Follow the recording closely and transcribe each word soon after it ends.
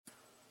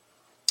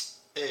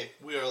Hey,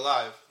 we are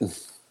live.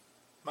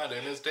 My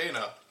name is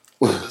Dana.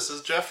 And this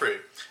is Jeffrey.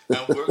 And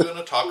we're going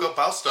to talk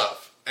about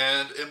stuff.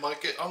 And it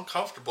might get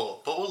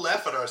uncomfortable, but we'll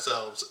laugh at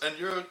ourselves, and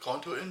you're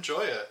going to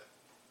enjoy it.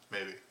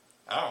 Maybe.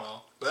 I don't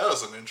know. That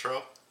was an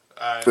intro.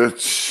 It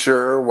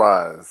sure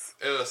was.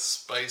 It was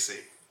spicy.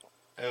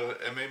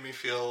 It made me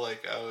feel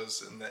like I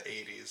was in the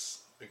 80s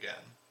again.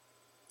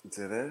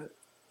 Did it?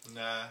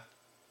 Nah.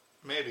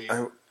 Maybe.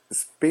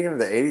 Speaking of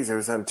the 80s, I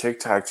was on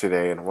TikTok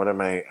today, and one of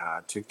my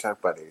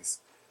TikTok buddies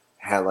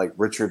had like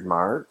Richard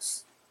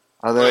Marx.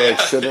 Oh, Oh, they like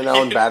yeah. should have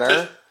known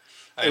better.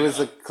 I It was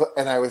know. like,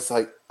 and I was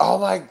like, "Oh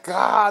my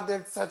god,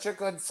 that's such a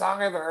good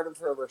song! I've heard it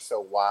forever." So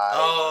why? And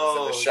I was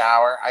in the Oh,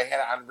 shower. I had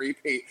it on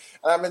repeat,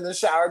 and I'm in the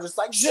shower, just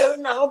like should have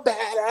known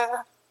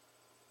better,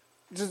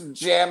 just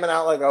jamming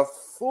out like a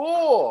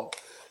fool.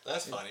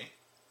 that's funny.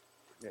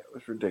 Yeah, it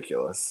was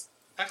ridiculous.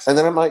 And Excellent.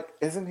 then I'm like,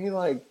 "Isn't he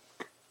like?"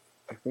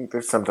 I think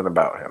there's something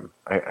about him.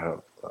 I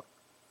don't know.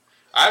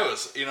 I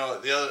was, in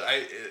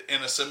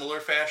a similar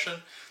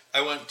fashion,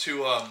 I went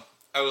to,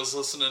 I was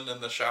listening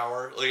in the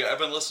shower. Like, I've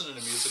been listening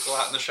to music a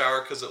lot in the shower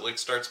because it, like,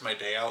 starts my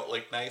day out,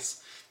 like,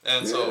 nice.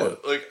 And Yeah. so,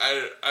 like,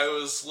 I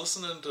was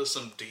listening to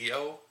some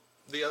Dio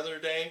the other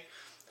day,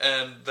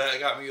 and that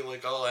got me,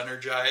 like, all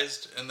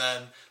energized. And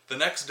then the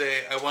next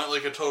day, I went,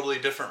 like, a totally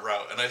different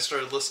route, and I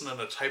started listening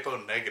to Typo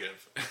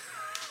Negative.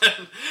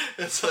 And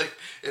it's like,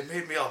 it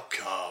made me all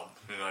calm,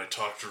 and I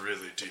talked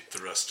really deep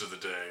the rest of the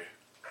day.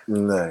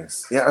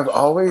 Nice. Yeah, I've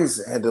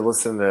always had to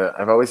listen to.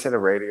 I've always had a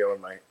radio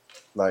in my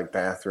like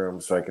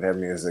bathroom so I could have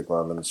music while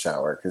I'm in the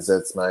shower because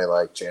that's my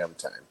like jam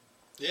time.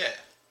 Yeah.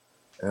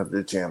 I have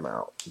to jam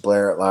out,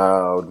 blare it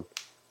loud,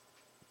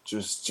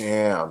 just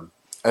jam.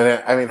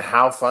 And I mean,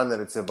 how fun that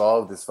it's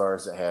evolved as far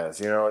as it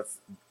has. You know, it's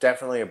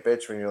definitely a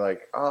bitch when you're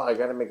like, oh, I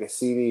got to make a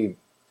CD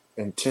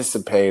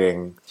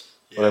anticipating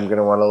what I'm Yeah. going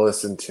to want to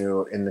listen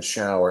to in the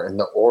shower in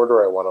the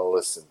order I want to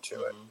listen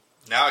to it.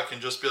 Now I can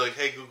just be like,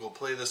 hey Google,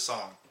 play this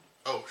song.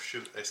 Oh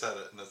shoot, I said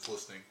it and it's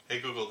listening. Hey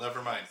Google,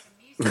 never mind.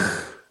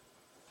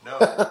 No.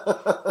 There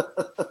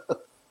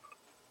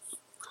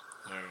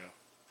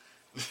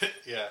we go.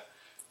 Yeah.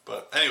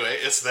 But anyway,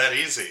 it's that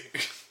easy.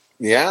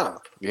 Yeah,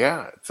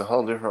 it's a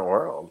whole different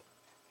world.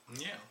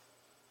 Yeah.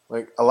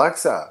 Like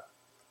Alexa.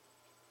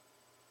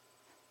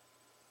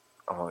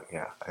 Oh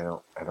yeah, I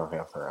don't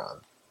have her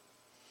on.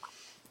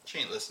 She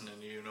ain't listening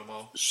to you no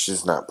more.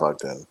 She's not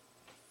plugged in.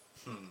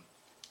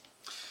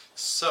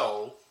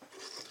 So,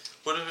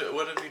 what have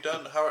you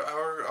done?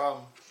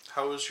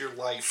 How was your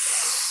life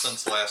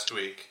since last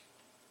week?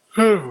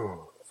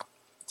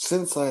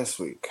 Since last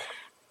week.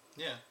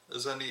 Yeah.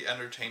 Has any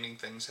entertaining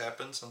things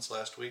happened since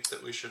last week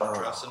that we should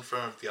address in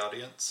front of the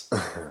audience?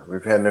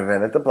 We've had an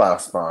event at the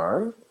Blouse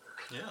Barn,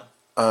 Yeah.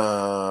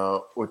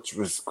 which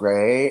was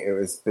great. It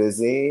was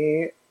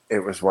busy. It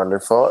was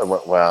wonderful. It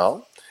went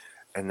well.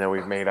 And then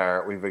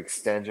we've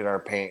extended our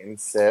paint and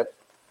sip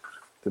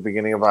the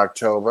beginning of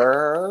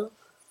October.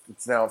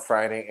 It's now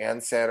Friday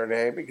and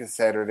Saturday because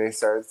Saturday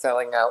started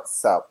selling out.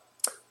 So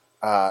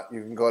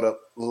you can go to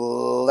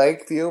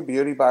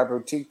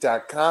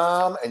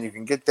LakeviewBeautyBarBoutique.com and you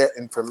can get that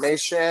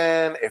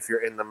information if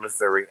you're in the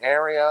Missouri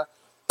area.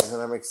 And then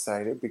I'm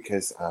excited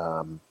because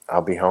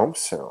I'll be home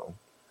soon.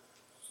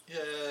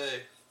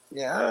 Yay.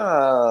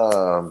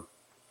 Yeah.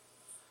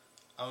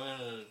 I'm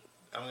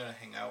gonna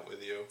hang out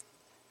with you.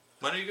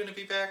 When are you gonna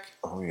be back?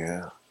 Oh,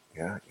 yeah.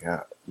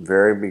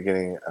 Very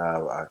beginning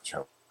of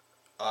October.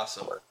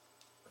 Awesome.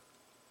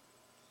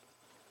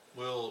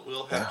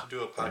 We'll have Yeah. to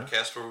do a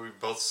podcast where we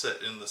both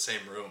sit in the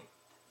same room.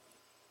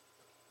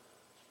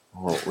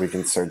 Well, we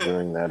can start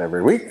doing that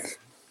every week.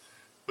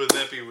 Wouldn't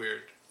that be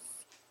weird?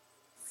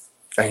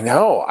 I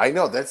know.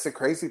 That's the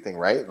crazy thing,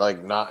 right? Like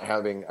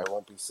I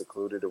won't be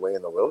secluded away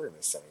in the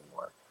wilderness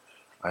anymore.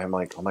 I'm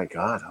like, oh my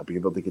God, I'll be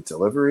able to get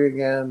delivery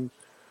again.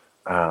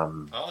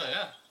 Oh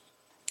yeah.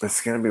 It's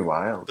going to be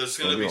wild. There's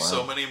gonna be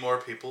so many more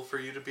people for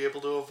you to be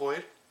able to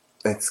avoid.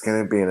 It's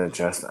going to be an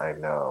adjustment. I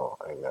know.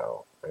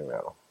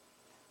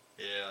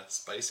 Yeah,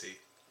 spicy.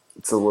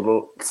 It's a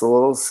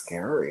little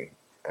scary,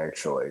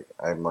 actually.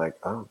 I'm like,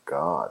 oh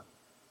God.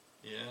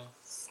 Yeah.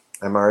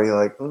 I'm already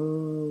like,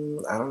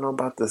 I don't know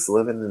about this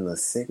living in the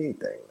city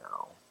thing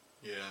now.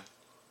 Yeah.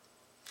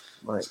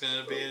 Like, It's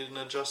gonna be an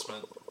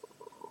adjustment.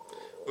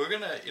 We're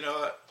gonna, you know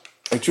what?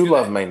 I do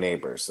love my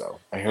neighbors, though.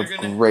 I have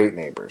great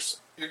neighbors.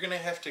 You're gonna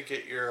have to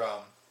get your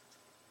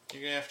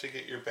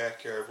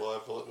backyard. We'll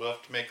have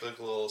to make like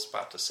a little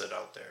spot to sit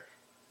out there.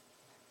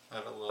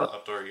 Have a little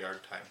outdoor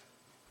yard time.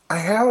 I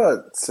have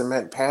a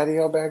cement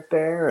patio back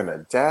there and a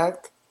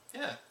deck.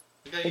 Yeah,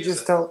 you gotta I use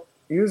just it. don't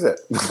use it.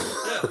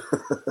 Yeah.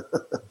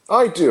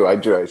 I do. I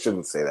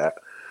shouldn't say that.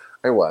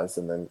 I was,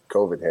 and then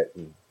COVID hit,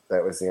 and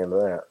that was the end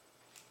of that.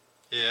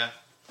 Yeah.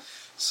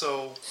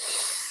 So,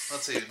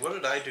 let's see. What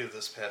did I do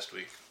this past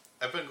week?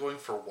 I've been going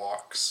for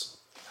walks.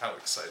 How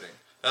exciting!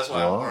 That's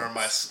why I'm wearing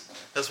my.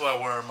 That's why I'm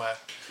wearing my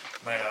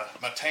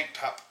tank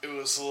top. It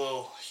was a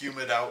little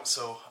humid out,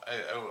 so I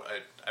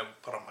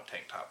put on my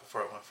tank top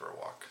before I went for a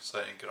walk, so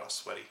I didn't get all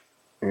sweaty.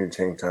 Your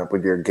tank top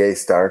with your gay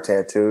star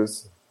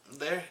tattoos.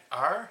 There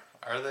are.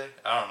 Are they?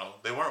 I don't know.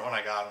 They weren't when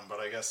I got them, but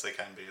I guess they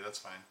can be. That's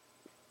fine.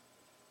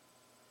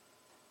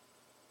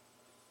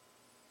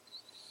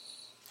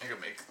 I can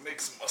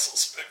make some muscle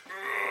spit.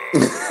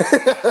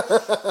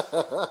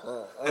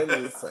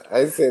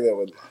 I say that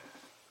with love.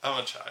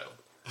 I'm a child.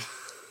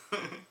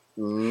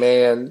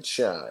 Man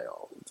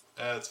child.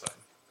 That's fine.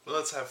 Well,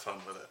 let's have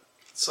fun with it.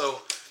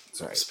 So,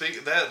 Sorry.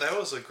 that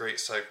was a great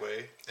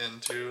segue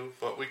into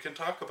what we can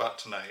talk about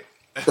tonight.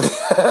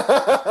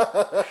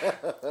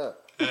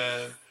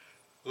 And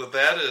what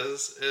that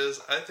is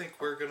I think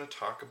we're going to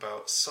talk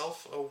about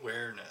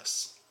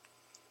self-awareness.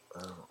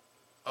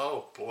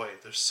 Oh boy,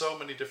 there's so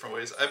many different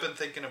ways. I've been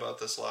thinking about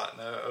this a lot,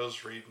 and I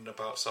was reading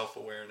about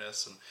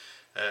self-awareness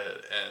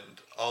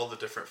and all the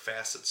different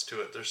facets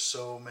to it. There's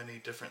so many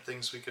different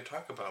things we could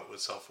talk about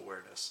with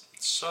self-awareness.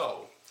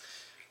 So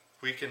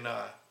we can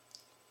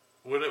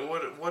what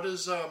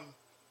is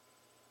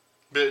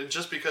but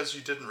just because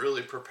you didn't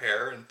really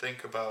prepare and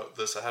think about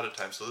this ahead of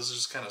time, so this is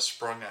just kind of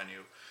sprung on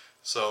you.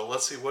 So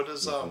let's see, what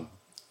does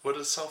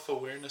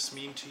self-awareness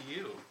mean to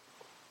you?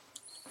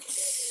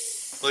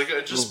 Like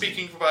just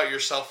speaking about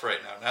yourself right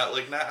now,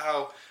 not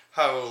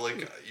how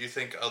like you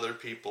think other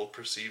people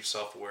perceive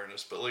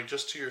self-awareness, but like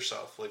just to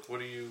yourself. Like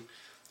what do you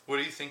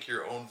think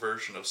your own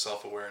version of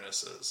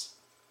self-awareness is?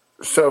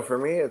 So for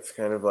me, it's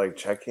kind of like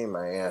checking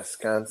my ass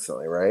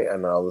constantly, right?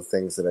 And all the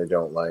things that I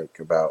don't like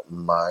about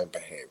my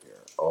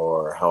behavior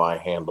or how I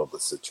handle the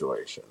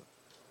situation.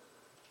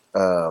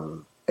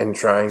 And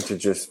trying to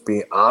just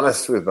be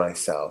honest with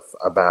myself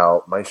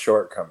about my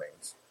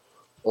shortcomings.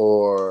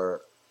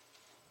 Or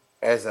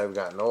as I've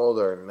gotten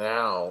older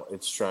now,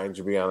 it's trying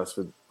to be honest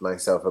with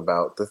myself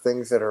about the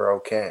things that are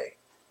okay.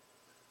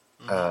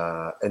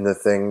 And the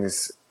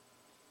things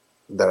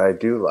that I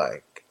do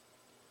like.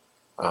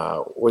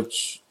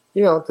 Which,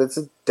 that's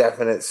a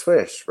definite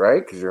switch,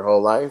 right? Because your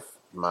whole life,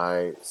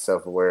 my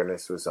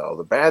self-awareness was all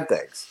the bad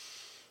things.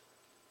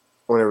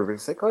 When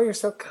everybody's like, oh, you're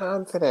so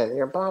confident,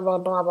 you're blah, blah,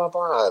 blah, blah,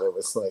 blah. And it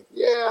was like,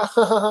 yeah,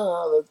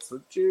 that's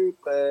what you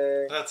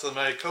think. That's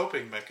my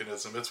coping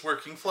mechanism. It's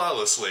working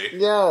flawlessly.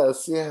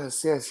 Yes,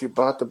 you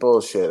bought the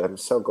bullshit. I'm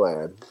so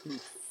glad.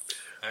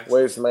 Excellent.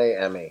 Where's my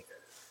Emmy?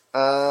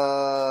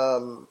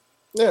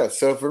 Yeah,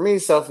 so for me,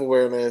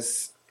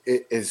 self-awareness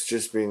is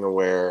just being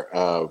aware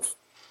of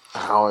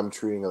how I'm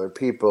treating other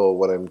people,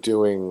 what I'm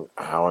doing,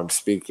 how I'm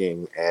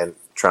speaking, and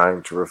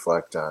trying to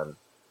reflect on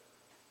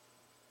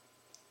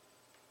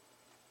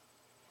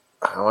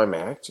how I'm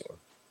acting,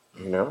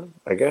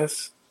 I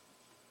guess.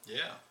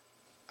 Yeah,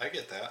 I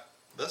get that.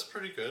 That's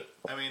pretty good.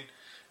 I mean,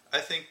 I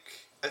think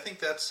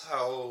that's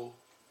how,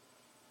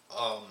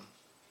 I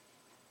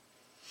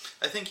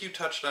think you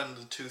touched on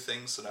the two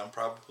things that I'm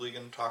probably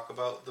going to talk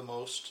about the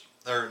most,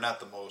 or not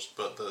the most,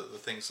 but the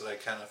things that I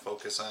kind of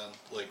focus on,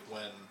 like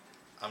when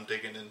I'm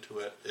digging into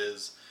it,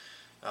 is,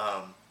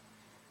 I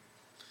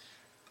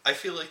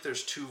feel like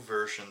there's two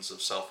versions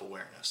of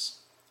self-awareness.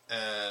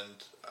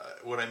 And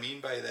what I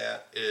mean by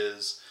that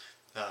is,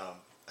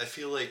 I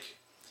feel like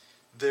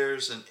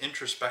there's an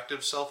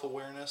introspective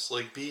self-awareness,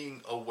 like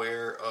being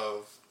aware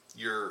of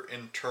your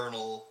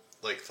internal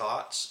like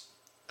thoughts,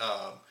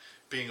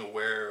 being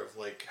aware of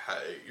like how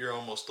you're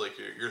almost like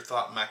your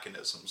thought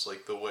mechanisms,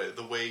 like the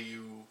way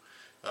you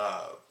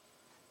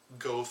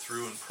go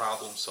through and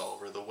problem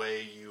solve, or the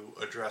way you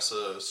address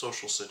a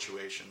social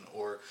situation,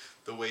 or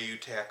the way you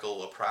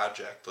tackle a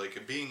project,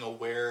 like being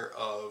aware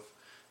of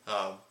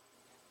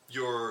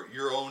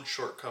your own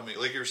shortcomings,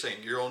 like you were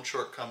saying, your own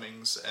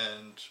shortcomings,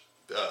 and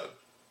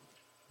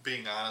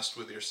being honest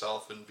with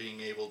yourself and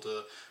being able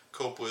to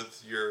cope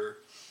with your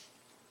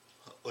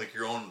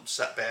own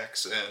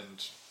setbacks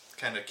and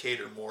kind of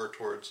cater more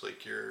towards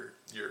like your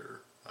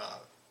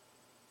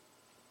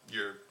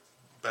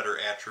better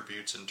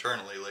attributes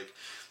internally. Like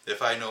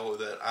if I know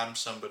that I'm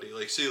somebody,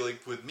 like see,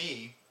 like with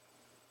me,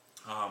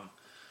 I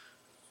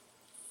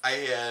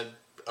had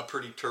a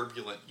pretty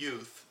turbulent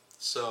youth,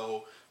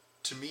 so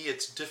to me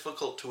it's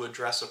difficult to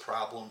address a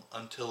problem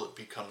until it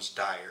becomes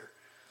dire,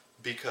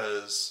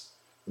 because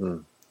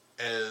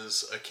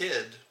as a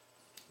kid,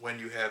 when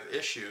you have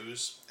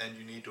issues and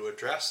you need to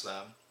address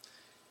them,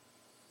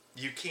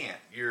 you can't.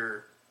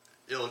 You're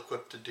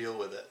ill-equipped to deal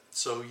with it.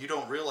 So you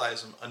don't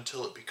realize them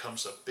until it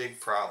becomes a big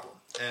problem.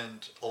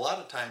 And a lot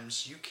of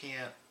times you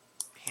can't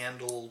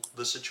handle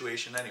the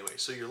situation anyway.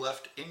 So you're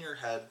left in your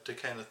head to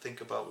kind of think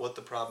about what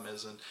the problem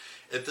is. And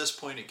at this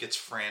point it gets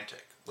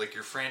frantic. Like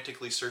you're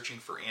frantically searching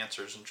for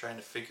answers and trying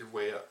to figure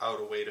out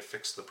a way to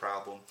fix the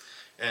problem.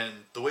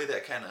 And the way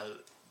that kind of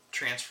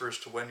transfers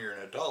to when you're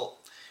an adult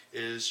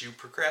is you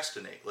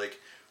procrastinate. Like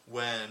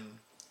when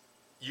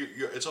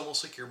it's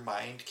almost like your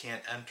mind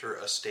can't enter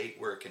a state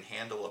where it can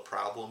handle a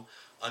problem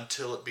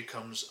until it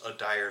becomes a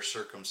dire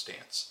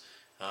circumstance.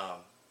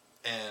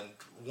 And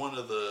one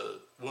of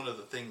the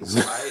things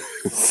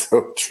it's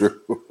so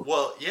true.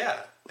 Well,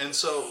 yeah. And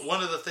so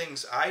one of the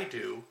things I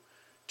do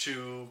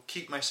to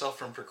keep myself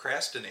from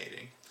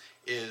procrastinating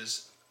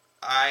is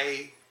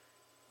I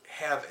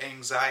have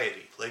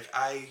anxiety. Like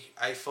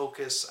I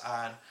focus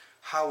on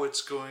how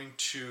it's going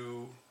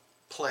to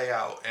play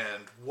out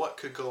and what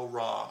could go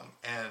wrong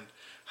and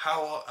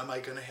how am I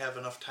going to have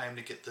enough time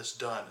to get this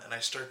done, and I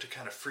start to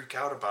kind of freak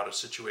out about a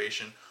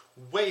situation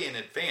way in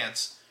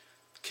advance,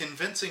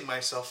 convincing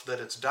myself that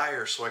it's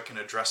dire so I can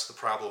address the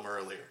problem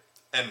earlier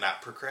and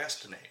not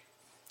procrastinate.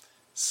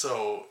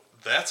 So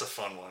that's a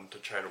fun one to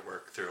try to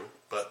work through.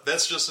 But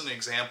that's just an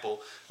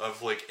example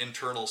of like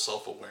internal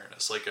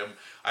self-awareness. Like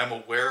I'm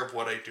aware of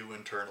what I do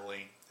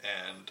internally,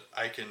 and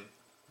I can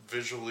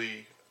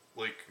visually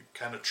like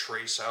kind of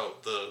trace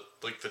out the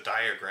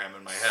diagram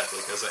in my head.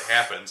 Like as it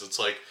happens, it's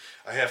like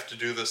I have to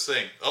do this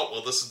thing. Oh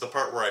well, this is the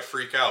part where I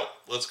freak out.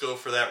 Let's go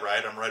for that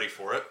ride. I'm ready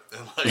for it.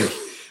 And like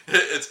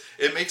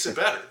it makes it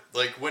better.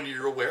 Like when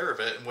you're aware of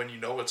it and when you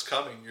know what's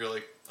coming, you're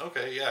like,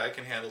 okay, yeah, I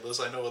can handle this.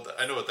 I know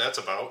what that's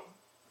about.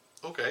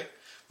 Okay.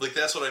 Like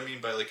that's what I mean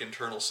by like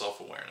internal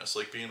self-awareness,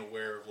 like being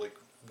aware of like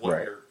what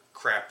Right. your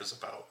crap is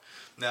about.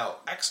 Now,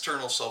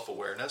 external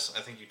self-awareness,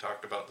 I think you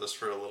talked about this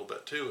for a little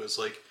bit too, is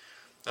like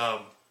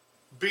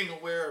being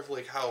aware of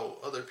like how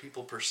other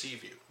people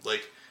perceive you,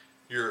 like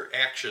your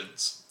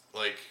actions,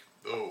 like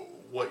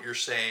what you're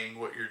saying,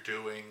 what you're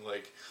doing,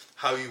 like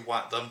how you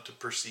want them to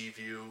perceive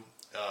you,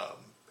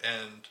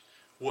 and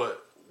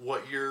what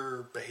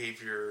your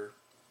behavior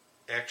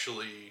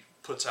actually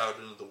puts out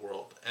into the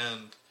world.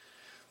 And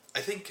I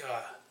think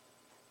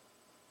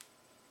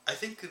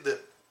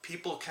that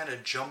people kind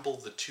of jumble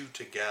the two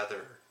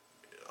together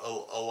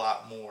a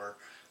lot more,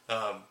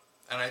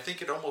 and I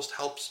think it almost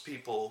helps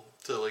people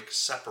to like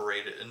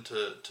separate it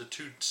into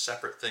two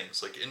separate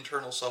things. Like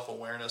internal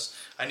self-awareness,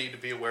 I need to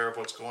be aware of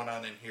what's going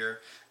on in here,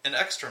 and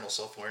external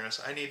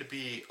self-awareness, I need to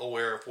be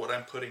aware of what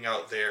I'm putting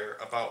out there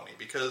about me.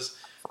 Because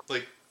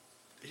like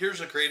here's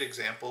a great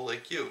example.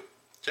 Like you,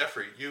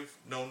 Jeffrey, you've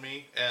known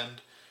me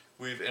and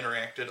we've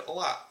interacted a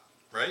lot,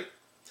 right?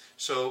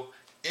 So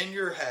in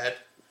your head,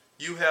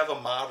 you have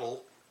a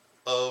model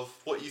of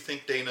what you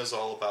think Dana's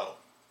all about,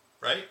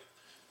 right?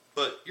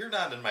 But you're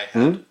not in my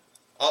head.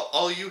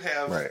 All you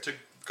have Right. to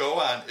go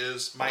on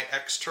is my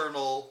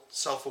external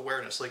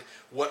self-awareness, like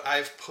what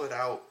I've put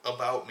out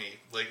about me,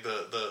 like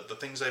the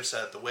things I've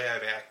said, the way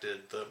I've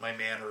acted, my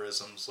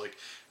mannerisms, like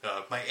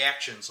my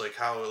actions, like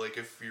how, like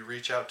if you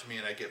reach out to me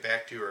and I get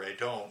back to you or I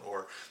don't,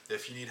 or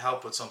if you need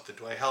help with something,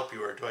 do I help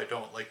you or do I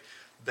don't? Like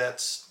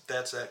that's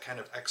that kind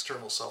of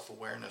external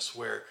self-awareness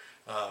where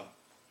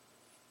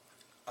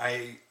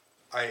I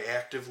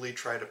actively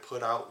try to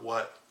put out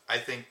what I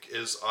think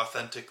is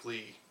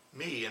authentically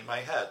me in my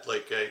head.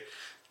 Like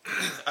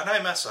and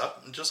I mess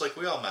up, just like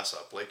we all mess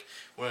up. Like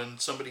when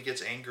somebody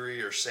gets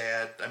angry or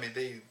sad, I mean,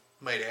 they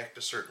might act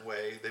a certain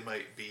way. They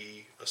might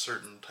be a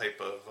certain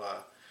type of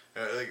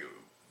like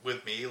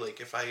with me.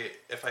 Like if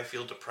I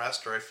feel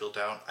depressed or I feel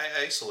down,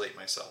 I isolate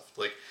myself.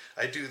 Like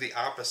I do the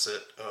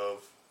opposite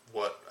of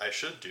what I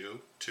should do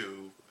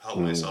to help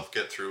myself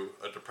get through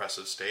a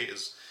depressive state.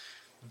 Is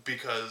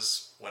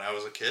because when I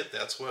was a kid,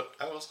 that's what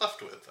I was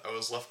left with. I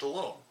was left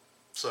alone.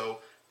 So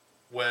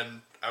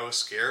when I was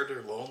scared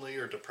or lonely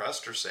or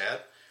depressed or sad,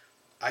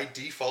 I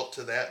default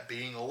to that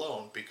being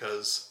alone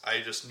because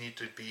I just need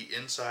to be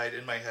inside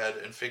in my head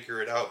and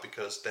figure it out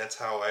because that's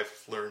how I've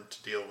learned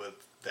to deal with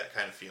that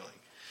kind of feeling.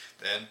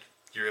 And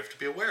you have to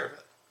be aware of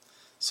it.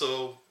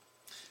 So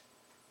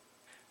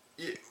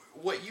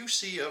what you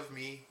see of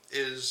me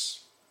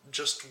is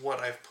just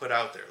what I've put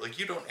out there. Like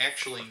you don't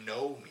actually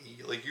know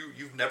me. Like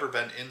you've never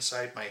been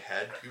inside my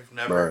head. You've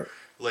never Right.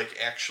 like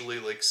actually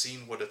like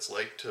seen what it's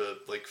like to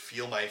like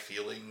feel my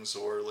feelings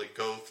or like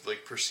go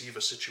like perceive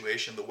a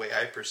situation the way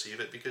I perceive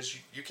it because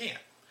you can't.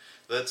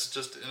 That's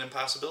just an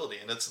impossibility,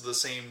 and it's the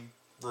same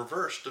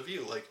reversed of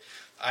you. Like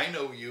I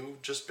know you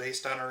just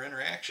based on our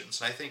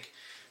interactions, and I think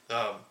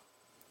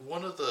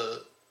one of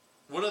the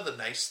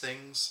nice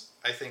things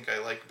I think I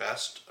like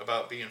best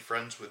about being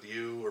friends with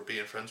you or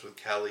being friends with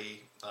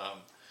Kelly,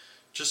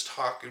 just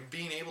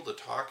being able to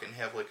talk and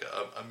have like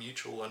a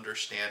mutual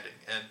understanding.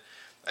 And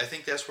I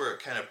think that's where it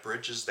kind of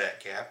bridges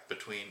that gap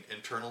between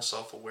internal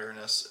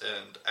self-awareness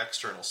and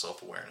external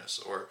self-awareness,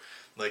 or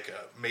like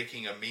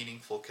making a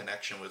meaningful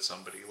connection with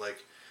somebody.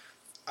 Like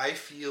I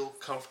feel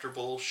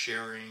comfortable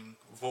sharing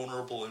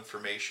vulnerable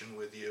information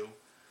with you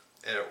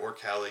or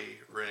Kelly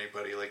or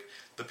anybody. Like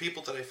the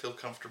people that I feel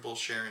comfortable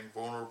sharing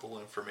vulnerable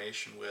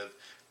information with,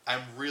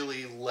 I'm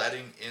really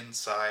letting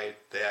inside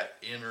that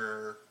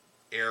inner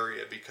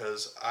area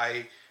because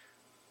I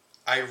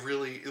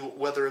really,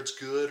 whether it's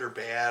good or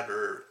bad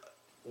or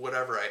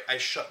whatever, I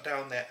shut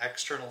down that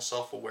external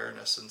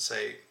self-awareness and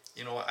say,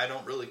 you know what, I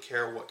don't really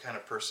care what kind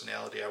of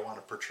personality I want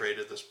to portray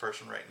to this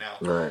person right now.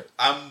 Right.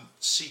 I'm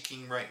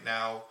seeking right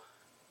now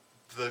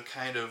the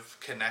kind of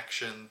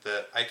connection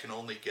that I can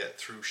only get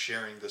through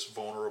sharing this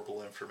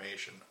vulnerable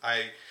information.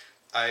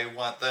 I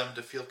want them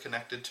to feel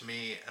connected to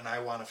me, and I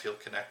want to feel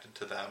connected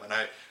to them. And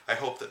I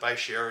hope that by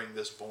sharing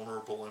this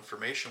vulnerable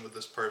information with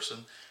this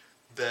person,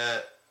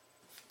 that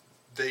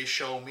they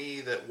show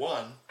me that,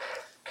 one,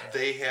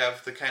 they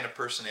have the kind of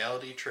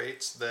personality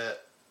traits that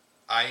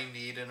I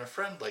need in a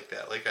friend like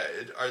that. Like,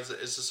 is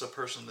this a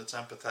person that's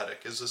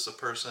empathetic? Is this a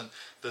person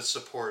that's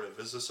supportive?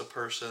 Is this a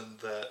person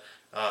that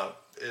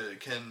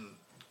can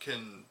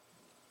can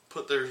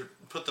put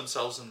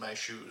themselves in my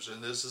shoes,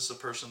 and is this a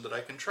person that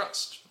I can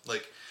trust?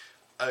 Like,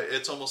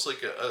 it's almost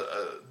like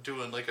a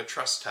doing like a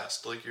trust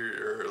test, like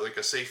you're or like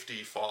a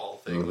safety fall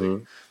thing, like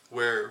Mm-hmm.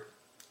 where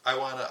I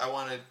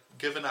wanna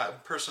give a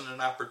person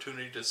an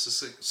opportunity to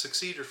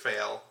succeed or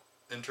fail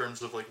in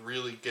terms of like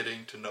really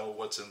getting to know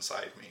what's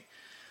inside me,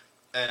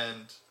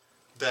 and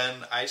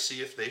then I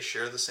see if they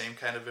share the same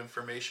kind of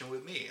information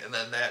with me, and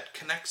then that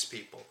connects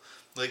people.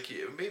 Like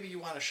maybe you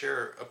want to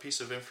share a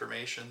piece of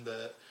information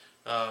that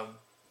um,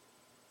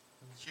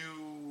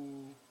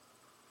 you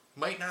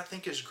might not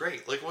think is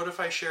great. Like, what if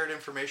I shared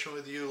information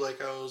with you?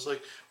 Like, I was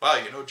like, wow,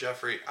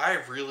 Jeffrey, I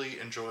really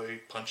enjoy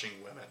punching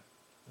women.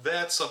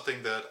 That's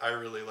something that I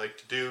really like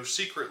to do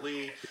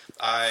secretly.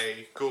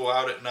 I go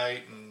out at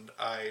night and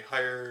I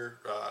hire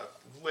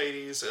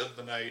ladies of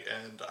the night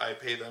and I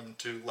pay them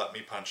to let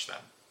me punch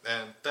them.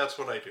 And that's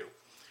what I do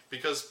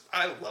because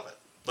I love it.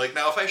 Like,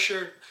 now, if I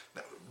shared,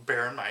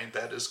 bear in mind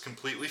that is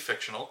completely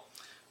fictional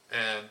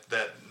and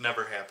that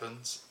never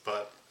happens,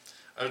 but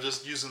I was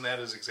just using that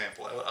as an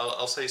example.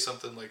 I'll say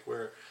something like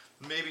where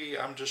maybe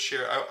I'm just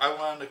sharing. I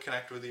wanted to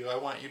connect with you. I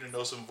want you to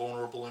know some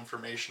vulnerable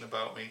information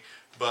about me,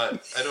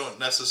 but I don't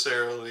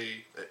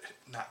necessarily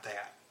not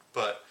that.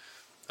 But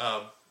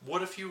um,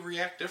 what if you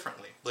react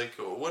differently? Like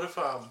what if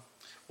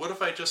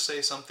I just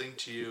say something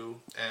to you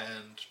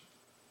and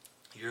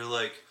you're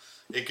like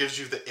it gives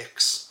you the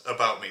icks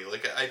about me.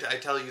 Like I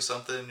tell you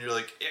something and you're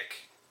like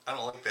ick. I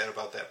don't like that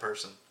about that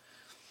person.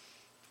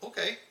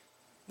 Okay,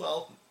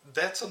 well,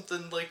 that's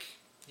something like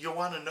you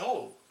want to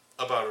know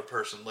about a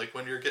person, like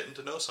when you're getting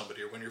to know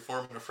somebody or when you're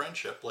forming a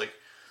friendship. Like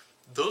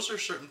those are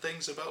certain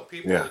things about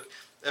people. Yeah. Like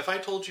if I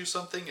told you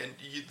something and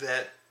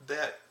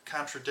that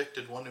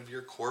contradicted one of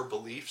your core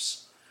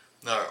beliefs,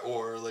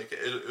 or like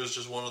it was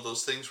just one of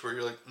those things where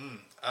you're like,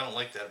 I don't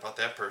like that about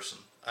that person.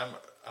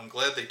 I'm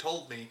glad they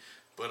told me,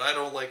 but I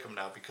don't like them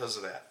now because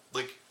of that.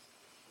 Like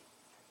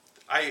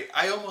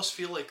I almost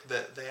feel like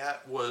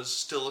that was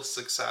still a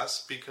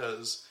success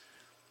because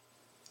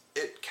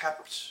it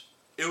kept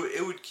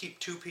it would keep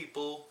two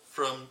people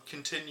from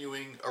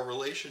continuing a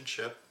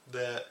relationship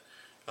that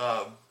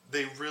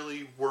they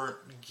really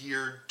weren't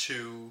geared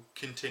to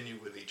continue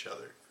with each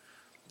other.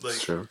 It's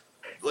Like true.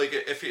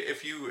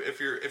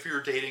 if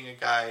you're dating a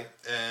guy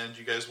and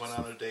you guys went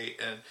on a date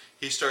and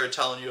he started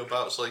telling you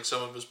about like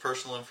some of his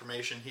personal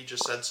information, he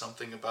just said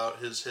something about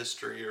his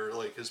history or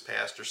like his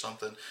past or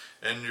something,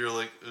 and you're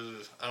like,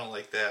 I don't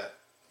like that.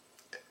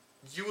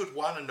 You would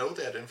want to know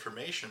that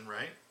information,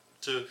 right?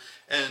 To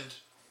and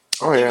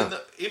Oh yeah.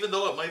 even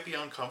though it might be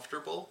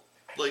uncomfortable,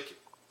 like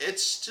it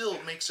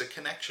still makes a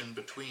connection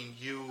between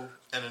you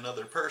and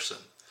another person.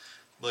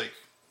 Like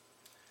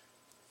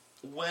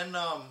when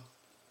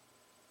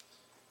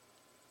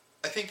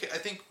I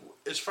think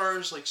as far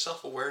as like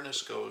self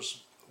awareness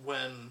goes,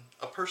 when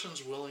a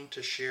person's willing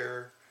to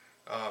share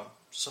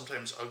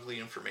sometimes ugly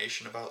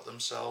information about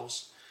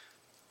themselves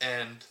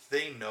and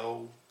they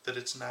know that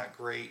it's not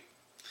great,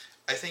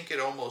 I think it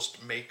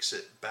almost makes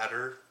it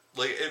better.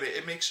 Like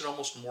it makes it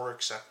almost more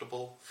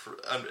acceptable for,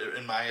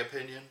 in my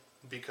opinion,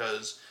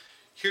 because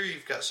here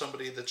you've got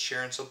somebody that's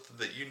sharing something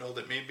that you know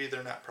that maybe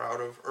they're not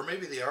proud of, or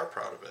maybe they are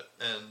proud of it,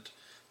 and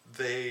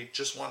they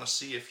just want to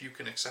see if you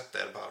can accept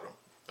that about them,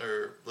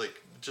 or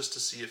like just to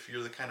see if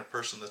you're the kind of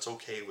person that's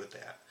okay with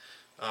that.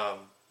 Um,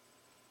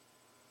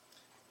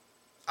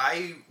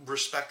 I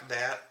respect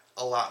that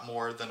a lot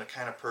more than a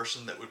kind of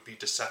person that would be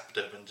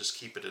deceptive and just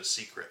keep it a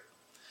secret.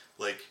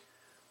 Like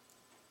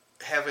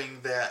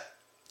having that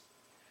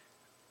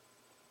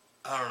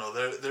I don't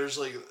know.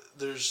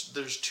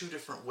 There's two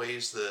different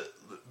ways that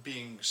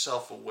being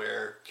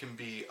self-aware can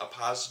be a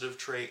positive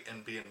trait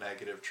and be a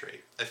negative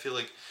trait. I feel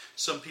like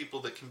some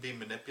people that can be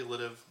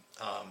manipulative,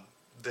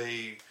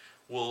 they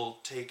will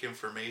take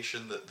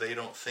information that they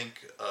don't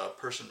think a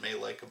person may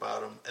like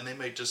about them, and they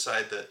may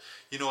decide that,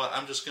 you know what,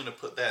 I'm just going to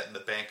put that in the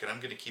bank and I'm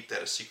going to keep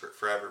that a secret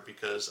forever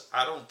because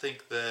I don't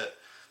think that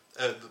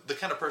the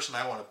kind of person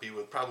I want to be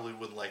with probably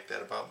wouldn't like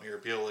that about me or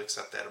be able to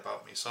accept that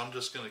about me. So I'm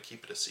just going to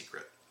keep it a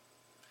secret.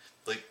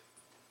 Like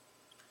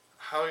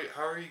how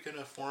are you going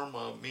to form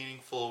a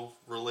meaningful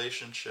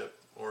relationship,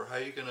 or how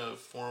are you going to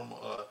form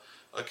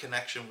a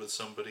connection with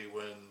somebody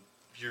when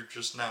you're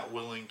just not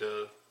willing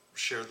to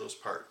share those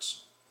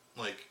parts?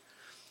 Like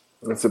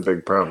That's a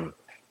big problem.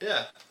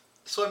 yeah.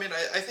 So I mean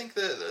I think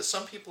that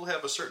some people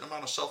have a certain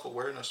amount of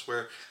self-awareness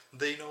where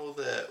they know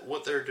that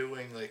what they're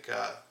doing, like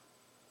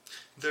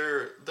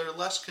they're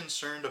less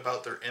concerned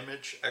about their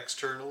image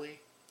externally,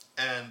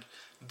 and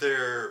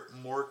they're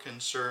more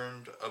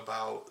concerned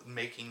about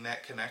making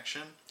that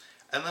connection.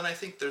 And then I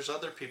think there's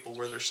other people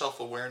where their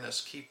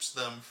self-awareness keeps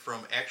them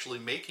from actually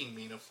making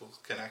meaningful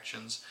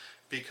connections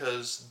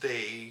because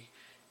they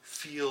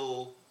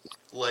feel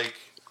like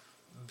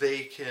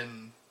they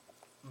can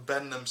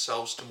bend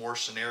themselves to more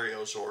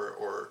scenarios, or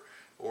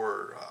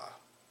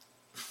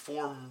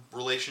form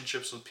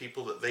relationships with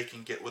people that they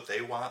can get what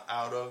they want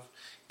out of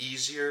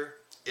easier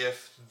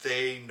if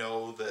they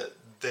know that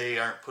they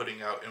aren't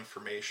putting out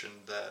information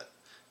that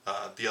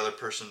the other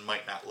person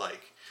might not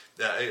like.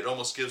 That it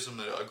almost gives them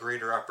a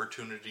greater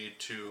opportunity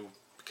to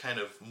kind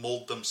of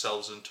mold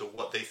themselves into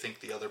what they think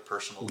the other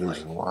person will There's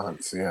like.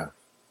 wants, yeah.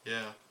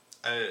 Yeah.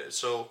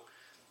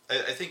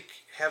 I think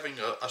having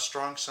a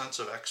strong sense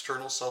of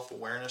external self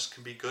awareness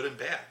can be good and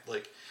bad.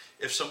 Like,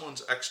 if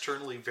someone's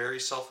externally very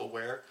self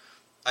aware,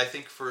 I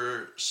think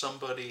for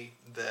somebody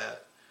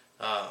that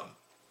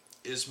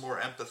is more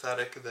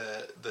empathetic,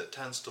 that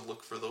tends to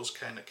look for those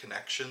kind of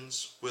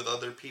connections with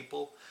other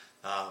people,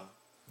 um,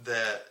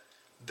 that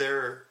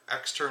their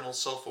external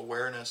self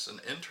awareness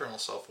and internal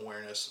self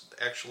awareness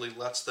actually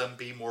lets them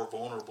be more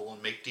vulnerable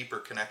and make deeper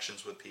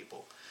connections with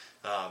people.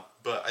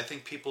 But I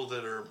think people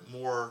that are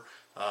more,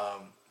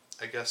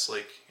 I guess,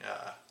 like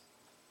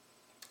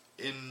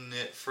in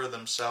it for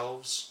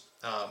themselves,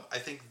 I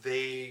think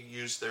they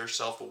use their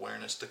self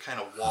awareness to kind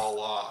of wall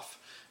off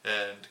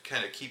and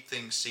kind of keep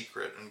things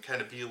secret and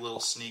kind of be a little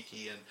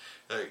sneaky and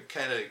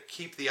kind of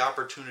keep the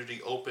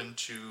opportunity open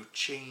to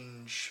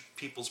change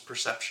people's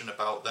perception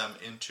about them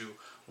into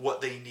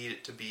what they need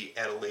it to be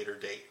at a later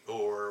date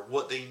or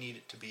what they need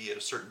it to be at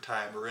a certain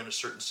time or in a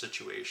certain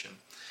situation.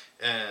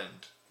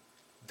 And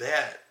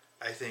that,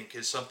 I think,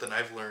 is something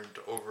I've learned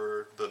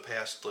over the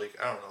past, like,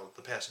 I don't know,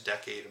 the past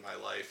decade of my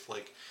life,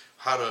 like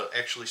how to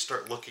actually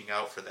start looking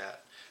out for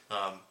that.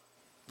 Um,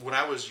 when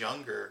I was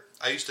younger,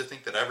 I used to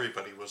think that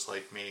everybody was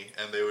like me,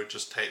 and they would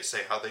just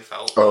say how they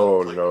felt.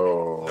 Oh Like,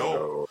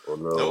 no, no,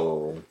 no.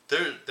 no.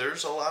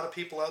 There's a lot of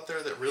people out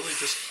there that really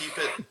just keep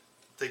it.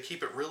 They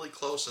keep it really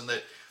close,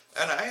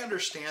 and I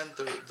understand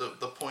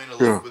the point of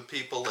Yeah. like with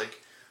people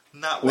like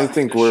not They wanting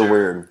think to we're share.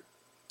 weird.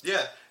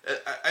 Yeah,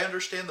 I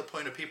understand the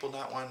point of people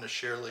not wanting to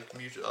share like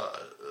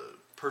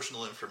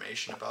personal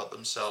information about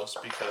themselves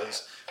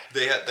because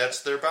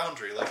that's their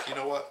boundary. Like, you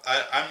know what,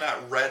 I'm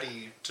not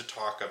ready to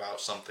talk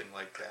about something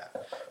like that.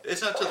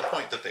 It's not to the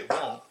point that they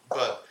won't,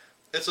 but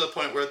it's to the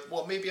point where,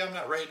 well, maybe I'm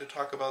not ready to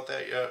talk about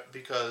that yet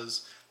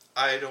because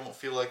I don't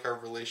feel like our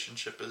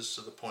relationship is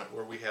to the point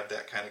where we have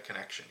that kind of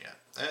connection yet,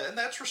 and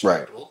that's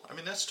Right. respectable. I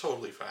mean, that's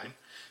totally fine.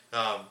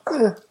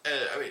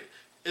 Eh, I mean,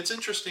 it's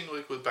interesting,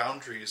 like with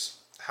boundaries,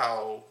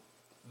 how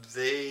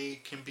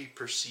they can be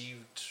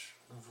perceived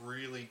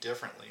really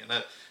differently, and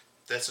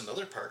that's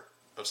another part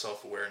of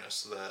self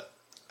awareness that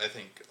I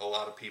think a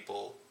lot of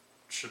people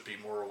should be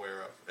more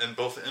aware of, and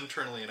both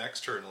internally and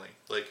externally.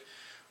 Like,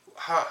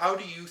 how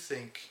do you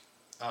think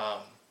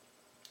um,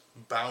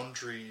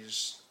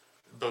 boundaries,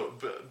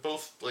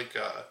 both like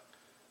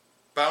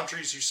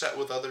boundaries you set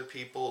with other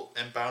people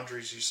and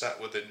boundaries you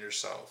set within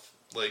yourself,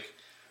 like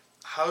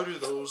how do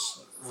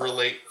those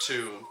relate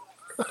to?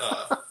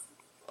 Uh,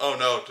 oh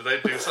no, did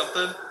I do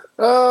something?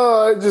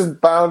 Oh, just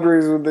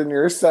boundaries within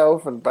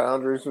yourself and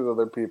boundaries with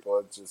other people.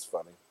 It's just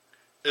funny.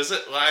 Is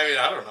it? Well, I mean,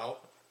 I don't know.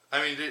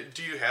 I mean,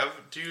 do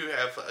you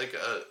have like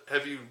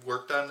have you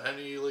worked on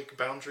any like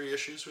boundary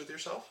issues with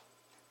yourself?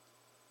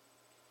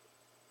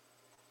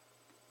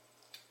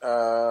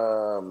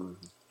 Um,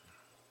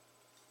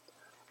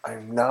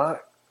 I'm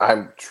not.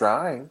 I'm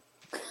trying.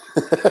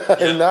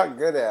 I'm Yeah. not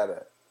good at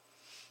it.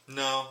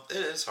 No, it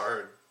is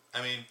hard.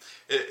 I mean,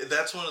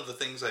 that's one of the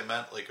things I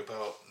meant, like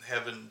about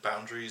having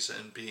boundaries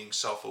and being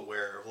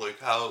self-aware of like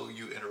how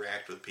you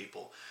interact with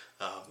people.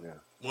 Um, Yeah.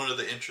 One of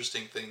the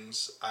interesting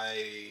things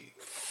I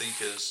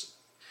think is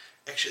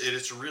actually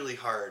it's really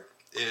hard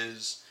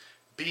is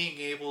being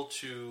able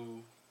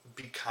to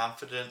be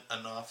confident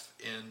enough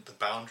in the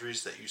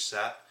boundaries that you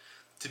set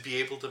to be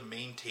able to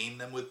maintain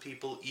them with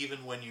people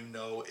even when you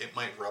know it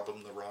might rub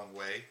them the wrong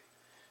way.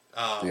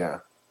 Um, Yeah.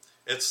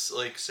 it's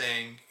like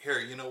saying, here,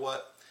 you know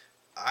what?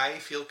 I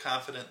feel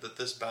confident that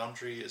this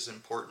boundary is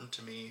important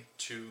to me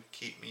to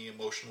keep me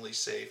emotionally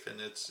safe, and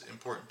it's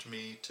important to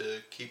me to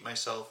keep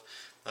myself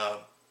uh,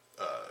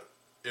 uh,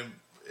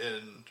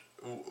 in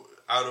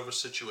out of a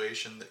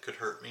situation that could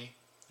hurt me.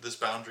 This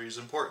boundary is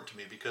important to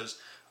me because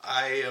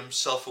I am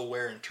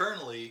self-aware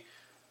internally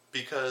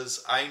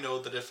because I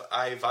know that if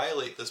I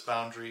violate this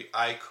boundary,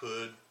 I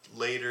could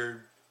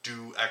later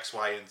do X,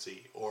 Y, and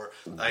Z, or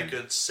I Mhm.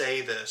 could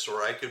say this,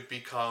 or I could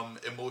become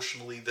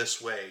emotionally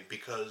this way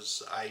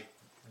because I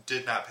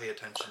did not pay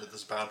attention to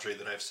this boundary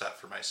that I've set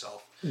for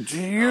myself.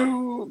 Do Um,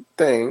 you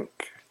think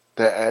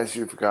that as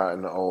you've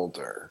gotten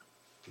older,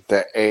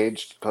 that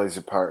age plays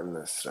a part in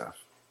this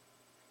stuff?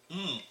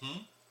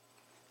 hmm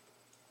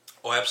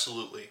Oh,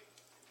 absolutely.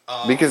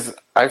 Um, Because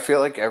I feel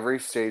like every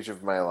stage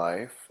of my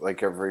life,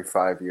 like every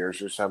 5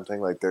 years or something,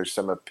 like there's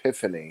some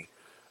epiphany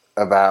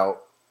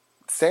about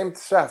same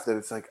stuff that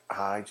it's like,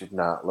 I did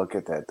not look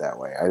at that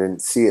way. I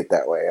didn't see it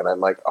that way. And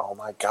I'm like, oh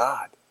my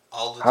God,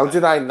 all the how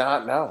did time. I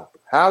not know?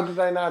 How did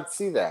I not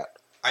see that?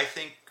 I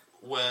think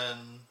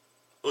when,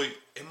 well,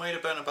 it might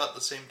have been about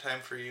the same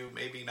time for you,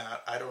 maybe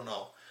not, I don't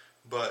know.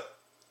 But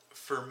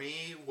for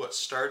me, what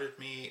started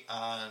me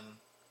on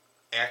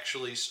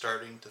actually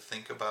starting to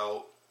think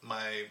about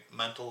my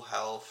mental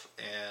health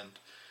and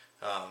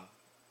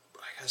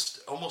I guess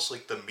almost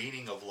like the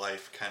meaning of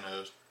life kind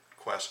of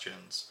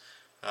questions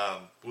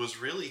was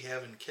really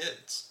having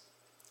kids.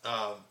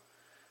 Um,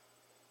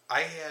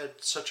 I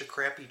had such a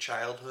crappy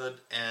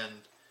childhood,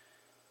 and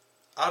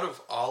out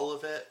of all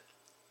of it,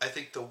 I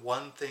think the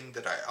one thing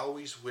that I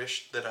always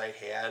wished that I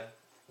had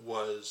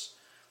was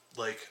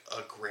like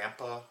a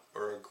grandpa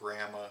or a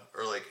grandma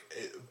or like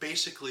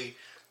basically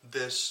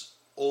this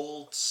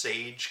old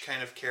sage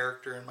kind of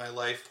character in my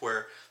life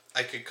where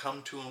I could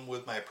come to them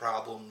with my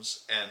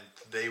problems and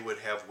they would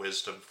have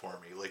wisdom for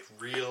me, like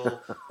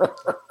real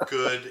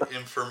good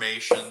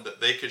information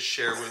that they could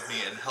share with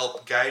me and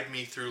help guide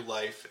me through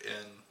life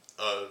in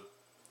a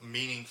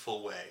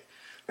meaningful way.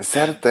 Is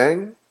that a And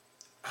thing?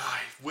 I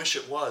wish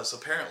it was.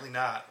 Apparently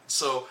not.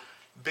 So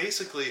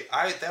basically,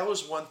 I that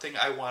was one thing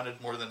I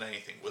wanted more than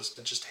anything was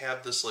to just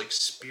have this like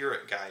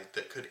spirit guide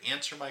that could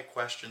answer my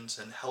questions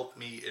and help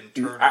me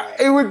internally.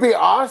 It would be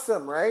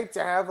awesome, right?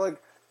 To have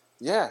like,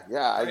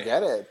 yeah, I Right.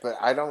 get it, but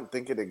I don't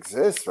think it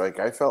exists. Like,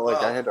 I felt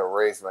like I Well, had to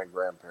raise my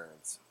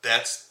grandparents.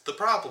 that's the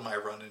problem I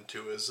run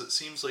into is it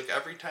seems like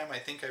every time I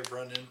think I've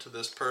run into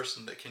this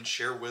person that can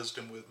share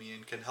wisdom with me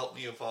and can help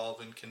me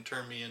evolve and can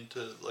turn me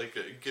into like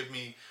give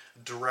me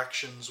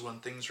directions when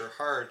things are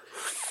hard,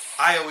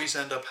 I always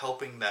end up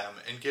helping them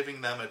and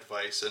giving them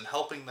advice and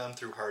helping them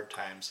through hard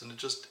times, and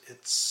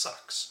it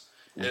sucks.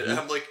 Hmm.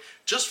 I'm like,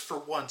 just for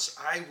once,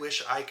 I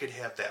wish I could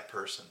have that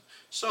person.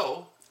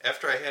 So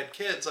after I had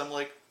kids, I'm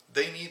like,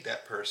 they need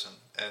that person,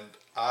 and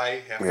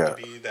I have to Yeah.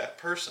 be that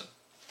person.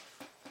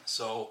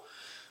 So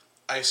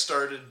I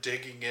started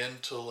digging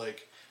into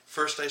like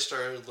first I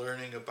started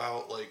learning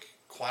about like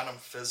quantum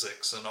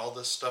physics and all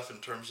this stuff in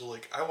terms of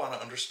like I want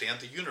to understand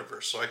the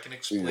universe so I can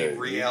explain Yeah.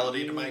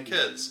 reality to my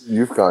kids.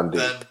 You've gone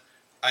Then deep.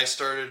 I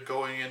started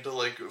going into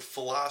like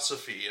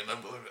philosophy and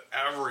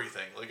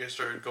everything. Like I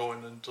started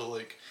going into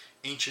like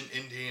ancient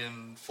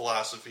Indian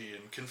philosophy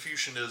and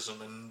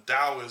Confucianism and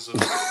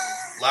Taoism and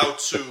Lao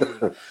Tzu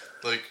and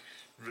like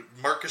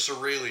Marcus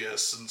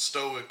Aurelius and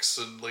Stoics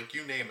and like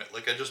you name it.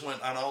 Like I just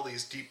went on all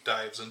these deep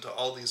dives into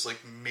all these like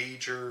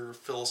major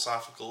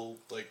philosophical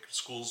like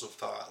schools of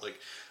thought. Like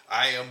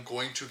I am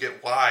going to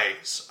get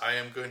wise. I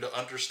am going to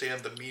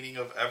understand the meaning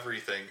of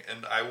everything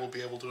and I will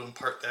be able to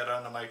impart that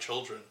onto my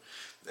children.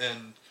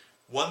 And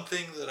one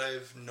thing that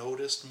I've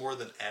noticed more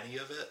than any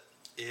of it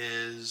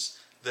is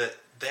that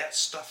that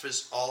stuff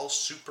is all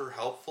super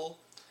helpful,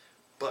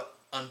 but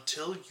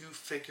until you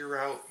figure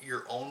out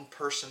your own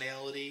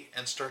personality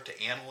and start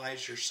to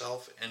analyze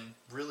yourself and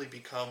really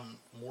become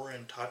more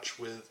in touch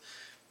with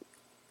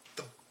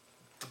the,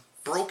 the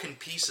broken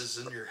pieces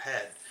in your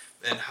head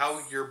and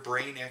how your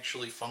brain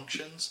actually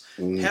functions,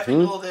 having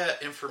Hmm. all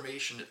that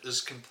information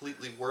is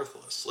completely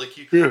worthless. Like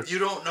Yeah. you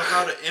don't know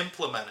how to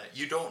implement it.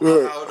 You don't know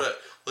Right. how to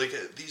like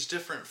these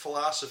different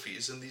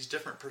philosophies and these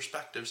different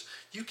perspectives.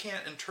 You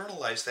can't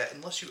internalize that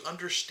unless you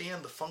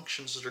understand the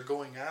functions that are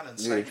going on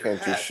Yeah, you inside your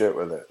can't do head. shit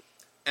with it.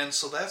 And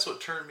so that's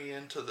what turned me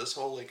into this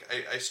whole like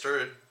I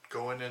started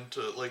going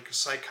into like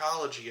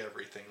psychology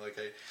everything like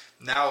I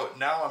now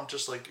I'm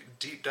just like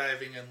deep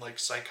diving in like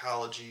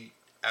psychology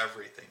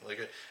everything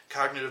like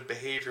cognitive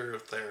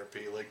behavioral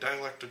therapy like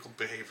dialectical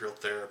behavioral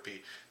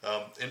therapy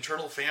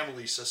internal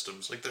family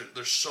systems like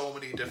there's so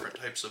many different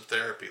types of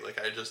therapy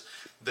like I just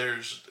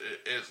there's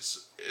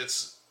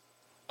it's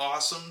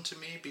awesome to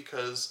me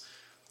because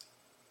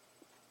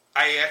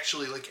I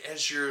actually like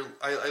as you're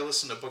I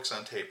listen to books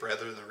on tape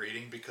rather than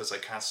reading because I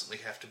constantly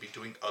have to be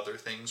doing other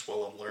things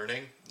while I'm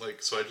learning.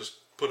 Like so I just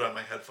put on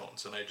my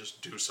headphones and I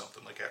just do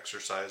something like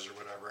exercise or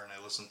whatever and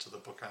I listen to the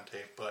book on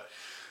tape. But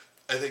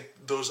I think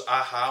those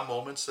aha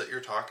moments that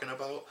you're talking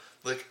about,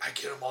 like I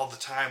get them all the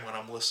time when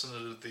I'm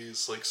listening to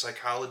these like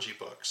psychology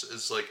books.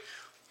 Is like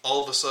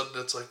all of a sudden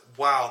it's like,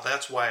 wow,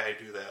 that's why I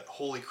do that.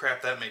 Holy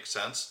crap, that makes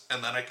sense.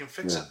 And then I can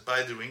fix Yeah. it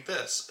by doing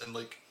this. And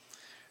like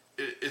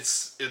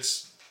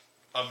it's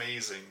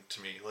amazing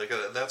to me. Like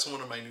that's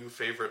one of my new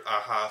favorite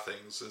aha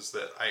things is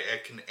that I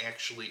can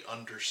actually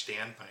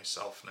understand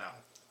myself now.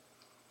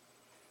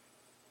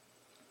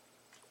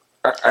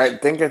 I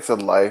think it's a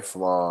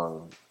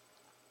lifelong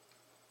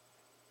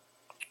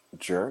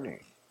journey.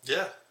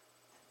 Yeah,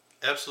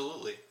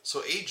 absolutely.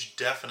 So age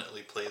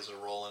definitely plays a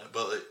role in it,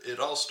 but it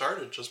all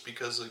started just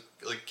because of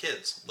like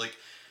kids. Like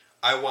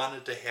I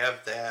wanted to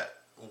have that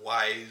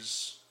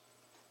wise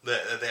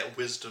that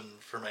wisdom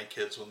for my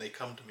kids when they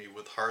come to me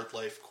with hard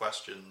life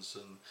questions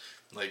and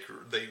like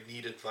they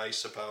need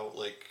advice about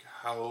like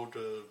how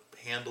to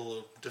handle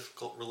a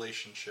difficult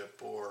relationship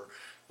or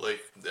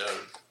like a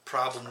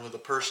problem with a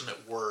person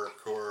at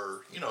work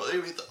or you know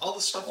all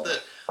the stuff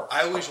that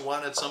I always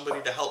wanted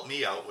somebody to help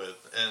me out with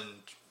and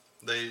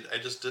I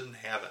just didn't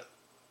have it.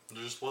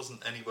 There just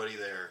wasn't anybody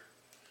there.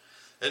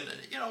 And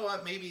you know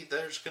what? Maybe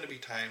there's going to be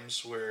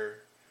times where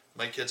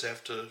my kids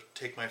have to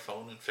take my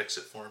phone and fix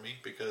it for me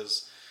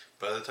because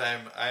by the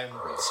time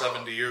I'm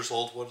 70 years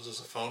old, what is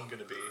a phone going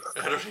to be?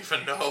 I don't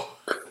even know.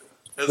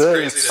 That's It's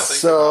crazy to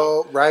think about.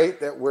 so right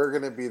that we're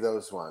gonna be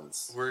those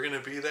ones We're going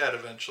to be that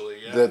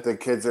eventually, yeah. that the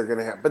kids are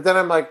gonna have. But then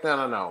I'm like,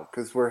 no,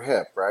 because we're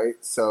hip, right?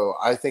 So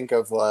I think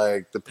of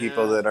like the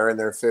people Yeah, that are in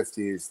their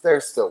 50s.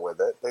 They're still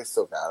with it. They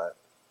still got it.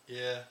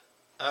 yeah.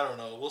 I don't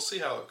know. We'll see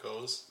how it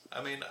goes.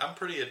 I mean, I'm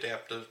pretty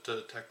adaptive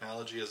to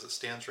technology as it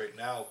stands right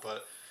now,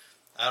 but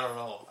I don't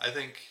know. I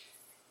think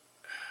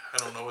I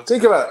don't know what's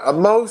Think good. about it.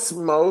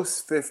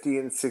 Most 50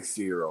 and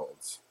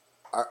 60-year-olds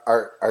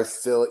are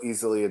still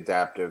easily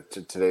adaptive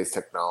to today's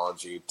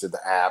technology, to the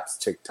apps,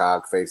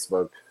 TikTok,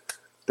 Facebook.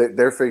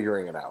 They're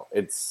figuring it out.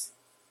 It's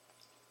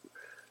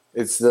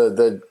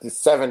the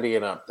 70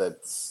 and up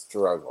that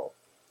struggle.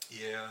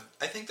 Yeah,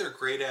 I think they're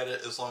great at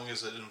it as long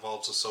as it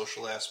involves a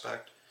social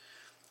aspect.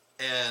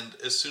 And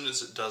as soon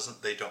as it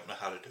doesn't, they don't know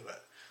how to do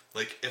it.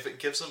 Like, if it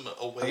gives them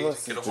a way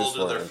Unless to get they a hold just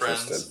of their weren't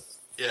interested. friends,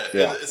 yeah,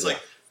 Yeah, it's yeah. like,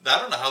 I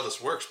don't know how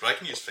this works, but I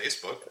can use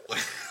Facebook.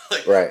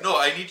 Like, Right. no,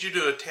 I need you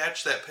to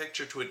attach that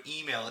picture to an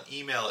email and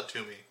email it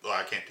to me. Well,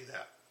 I can't do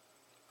that.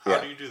 How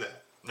Yeah. do you do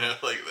that?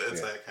 Like, it's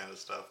Yeah. that kind of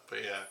stuff.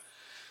 But yeah.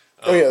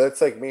 Oh yeah, that's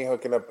like me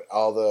hooking up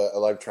all the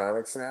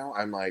electronics now.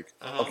 I'm like,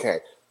 Uh-huh. okay,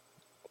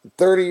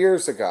 30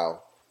 years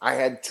ago, I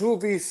had two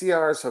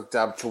VCRs hooked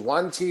up to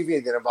one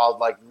TV that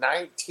involved like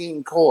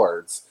 19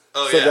 cords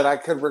Oh, so that yeah. I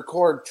could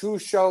record two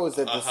shows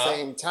at the Uh-huh.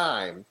 same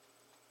time.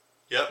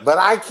 Yep. But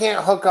I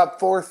can't hook up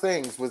four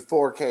things with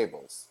four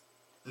cables.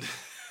 I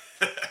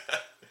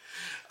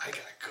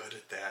got good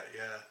at that,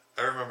 yeah.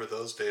 I remember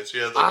those days.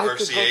 You had the I could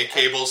RCA hook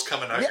cables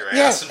coming out Yeah, your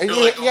yeah, ass, and and you're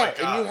you, like, oh my yeah, and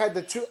you god. had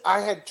the two.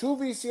 I had two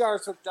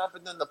VCRs hooked up,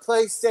 and then the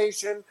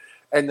PlayStation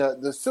and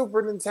the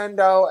Super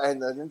Nintendo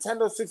and the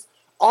Nintendo 6.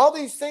 All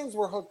these things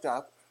were hooked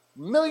up.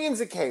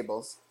 Millions of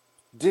cables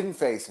didn't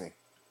face me.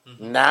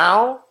 Mm-hmm.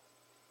 Now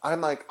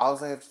I'm like,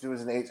 all I have to do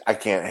is an H. I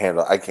can't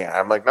handle. I can't.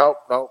 I'm like, nope,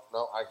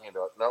 I can't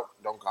do it. Nope,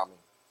 don't call me.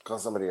 Call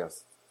somebody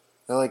else.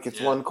 They're like, it's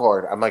Yeah. one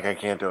cord. I'm like, I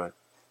can't do it.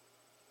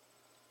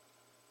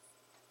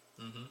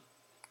 Mm-hmm.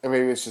 And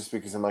maybe it's just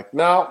because I'm like,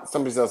 no,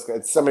 somebody else.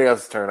 It's somebody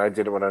else's turn. I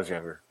did it when I was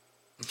younger.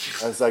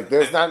 I was like,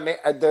 there's not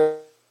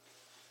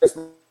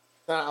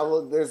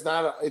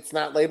it's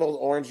not labeled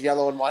orange,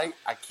 yellow, and white.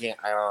 I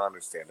don't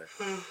understand it.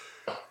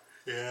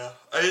 Yeah.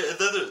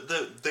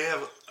 They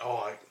have.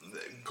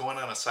 Going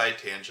on a side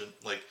tangent.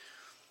 Like,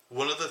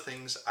 one of the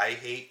things I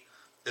hate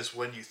is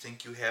when you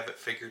think you have it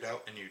figured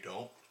out and you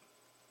don't.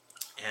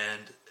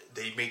 And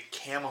they make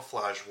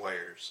camouflage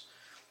wires.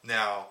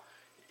 Now,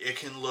 it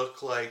can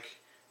look like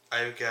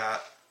I've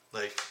got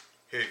like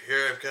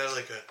here I've got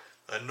like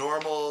a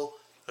normal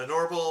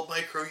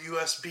micro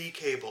USB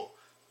cable,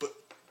 but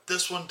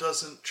this one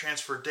doesn't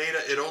transfer data,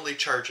 it only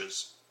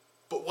charges.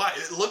 But why?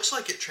 It looks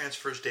like it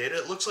transfers data.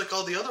 It looks like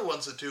all the other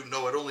ones that do.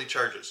 No, it only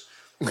charges.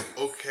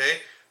 Okay.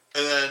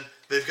 And then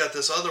they've got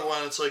this other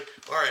one. It's like,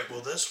 all right,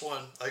 well, this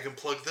one, I can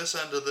plug this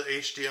end of the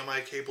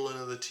HDMI cable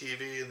into the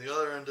TV and the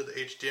other end of the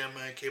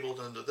HDMI cable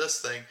into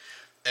this thing.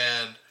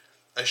 And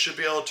I should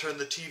be able to turn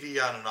the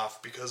TV on and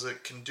off because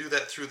it can do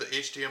that through the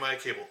HDMI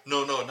cable.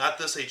 No, not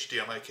this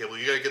HDMI cable.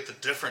 You got to get the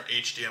different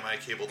HDMI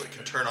cable that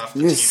can turn off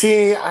the You TV.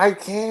 see, I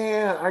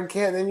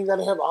can't. Then you got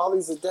to have all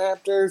these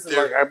adapters. And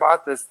like, I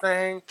bought this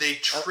thing. They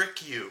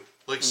trick you.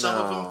 Like, some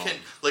of them can,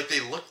 like,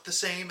 they look the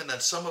same, and then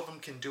some of them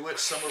can do it,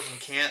 some of them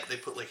can't. They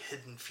put, like,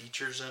 hidden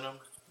features in them.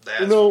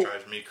 That's what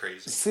drives me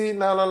crazy. See,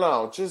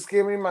 no. Just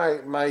give me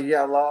my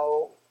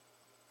yellow,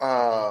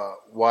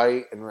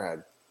 white, and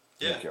red.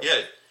 Yeah.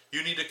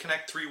 You need to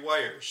connect 3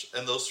 wires,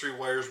 and those 3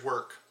 wires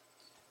work.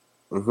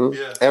 Mm-hmm.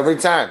 Yeah. Every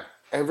time.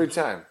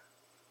 Mm-hmm.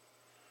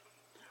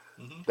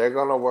 They're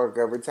gonna work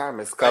every time.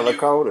 It's color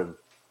coded.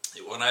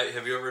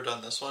 Have you ever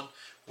done this one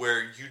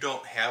where you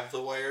don't have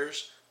the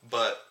wires,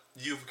 but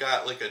you've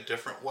got like a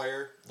different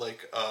wire,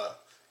 like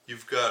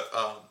you've got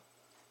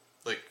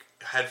like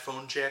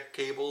headphone jack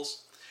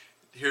cables?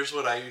 Here's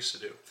what I used to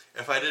do.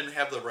 If I didn't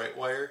have the right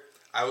wire,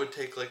 I would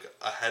take like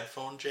a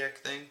headphone jack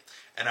thing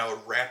and I would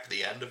wrap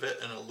the end of it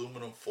in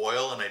aluminum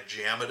foil and I'd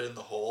jam it in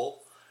the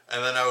hole.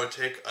 And then I would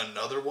take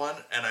another one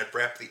and I'd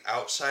wrap the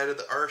outside of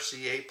the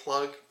RCA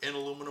plug in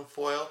aluminum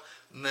foil.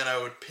 And then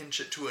I would pinch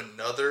it to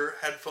another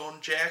headphone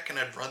jack and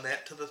I'd run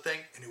that to the thing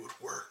and it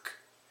would work.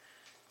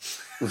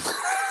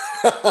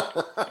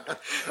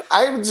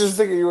 I was just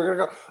thinking you were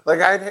gonna go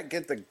like I'd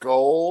get the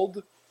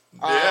gold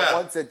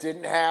ones that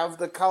didn't have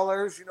the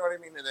colors, you know what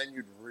I mean? And then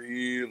you'd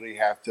really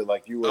have to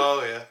like you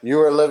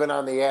were living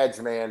on the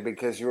edge, man,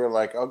 because you were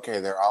like, okay,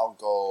 they're all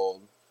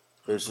gold.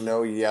 There's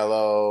no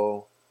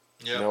yellow,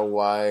 no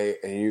white,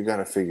 and you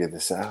gotta figure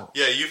this out.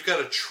 Yeah, you've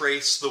got to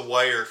trace the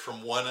wire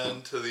from one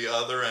end to the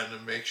other end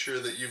and make sure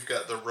that you've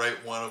got the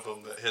right one of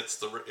them that hits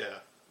the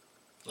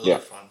those are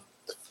fun.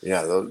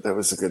 Yeah, that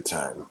was a good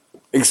time.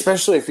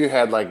 Especially if you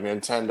had like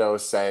Nintendo,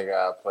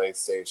 Sega,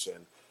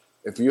 PlayStation.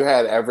 If you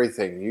had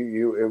everything,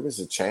 you it was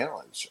a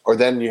challenge. Or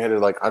then you had to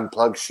like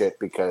unplug shit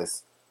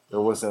because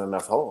there wasn't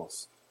enough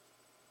holes.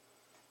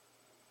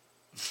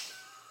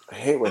 I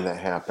hate when that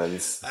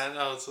happens. I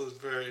know,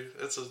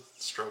 it's a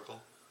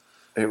struggle.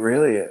 It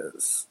really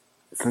is.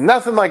 It's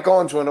nothing like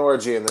going to an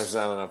orgy and there's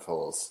not enough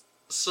holes.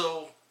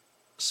 So,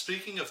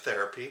 speaking of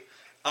therapy,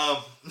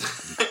 at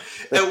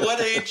what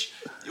age,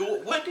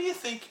 when do you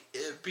think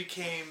it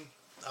became,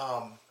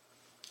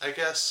 I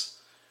guess,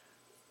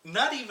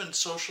 not even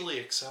socially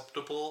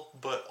acceptable,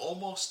 but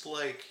almost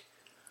like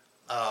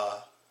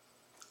a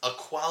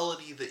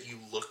quality that you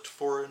looked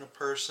for in a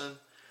person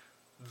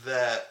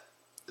that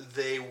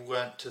they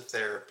went to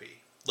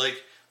therapy?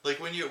 Like, Like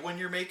when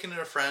you're making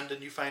a friend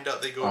and you find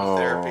out they go to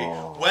therapy,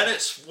 Oh,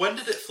 when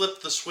did it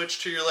flip the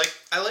switch to you're like,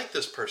 I like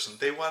this person.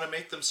 They want to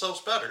make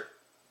themselves better.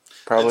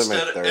 probably my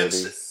Instead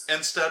thirties.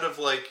 instead of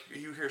like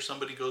you hear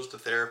somebody goes to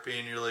therapy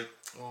and you're like,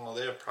 oh,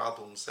 they have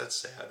problems. That's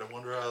sad.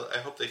 I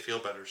hope they feel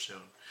better soon.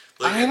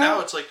 Like I and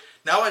don't.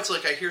 now it's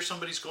like I hear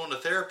somebody's going to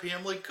therapy.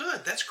 I'm like,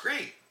 good. That's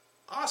great.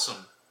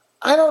 Awesome.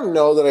 I don't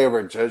know that I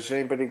ever judged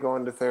anybody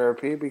going to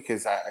therapy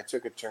because I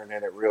took a turn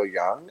in it real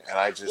young, and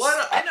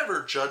Well, I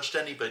never judged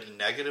anybody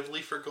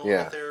negatively for going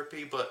to yeah.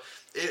 therapy, but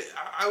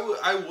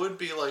I would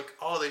be like,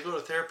 oh, they go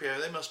to therapy,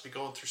 they must be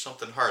going through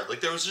something hard.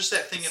 Like there was just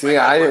that thing in my See,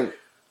 head where,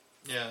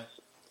 yeah,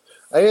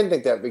 I didn't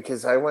think that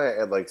because I went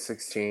at like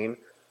 16.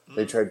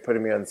 They mm, tried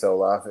putting me on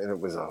Zoloft, and it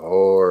was a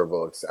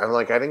horrible. I'm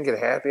like, I didn't get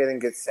happy, I didn't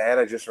get sad.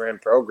 I just ran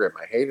program.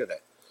 I hated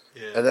it.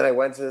 yeah, And then I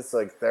went to this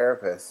like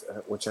therapist,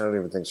 which I don't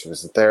even think she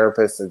was a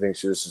therapist. I think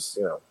she was just,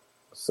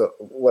 so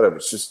whatever.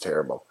 It's just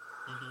terrible.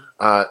 hmm,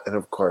 And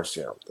of course,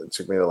 it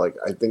took me to like,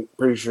 I think,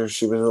 pretty sure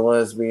she was a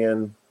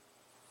lesbian.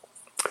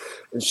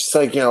 And she's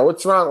like,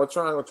 what's wrong? What's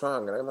wrong? What's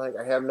wrong? And I'm like,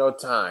 I have no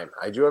time.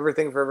 I do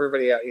everything for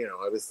everybody else.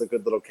 I was the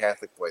good little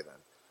Catholic boy then.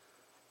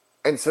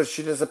 And so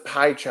she does a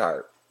pie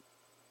chart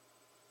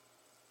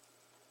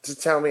to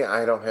tell me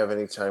I don't have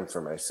any time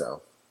for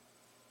myself.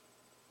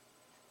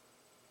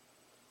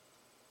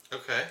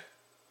 okay.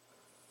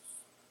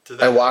 Did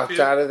I that help walked you?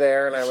 out of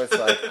there and I was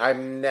like,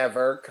 I'm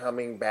never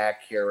coming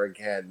back here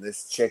again.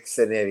 This chick's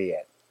an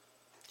idiot.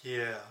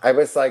 Yeah. I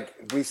was like,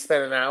 we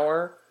spent an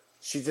hour.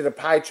 She did a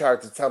pie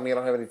chart to tell me I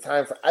don't have any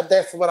time for.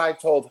 That's what I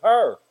told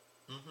her.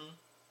 Hmm.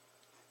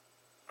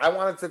 I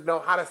wanted to know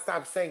how to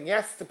stop saying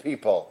yes to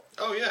people.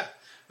 Oh yeah.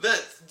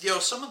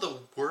 Some of the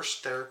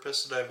worst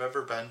therapists that I've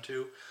ever been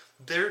to,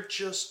 they're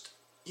just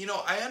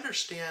I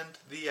understand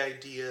the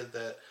idea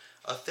that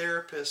a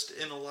therapist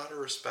in a lot of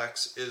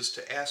respects is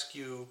to ask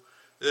you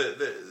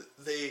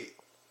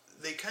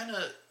they kind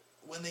of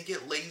when they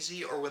get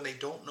lazy or when they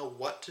don't know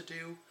what to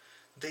do,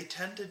 they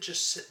tend to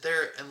just sit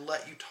there and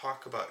let you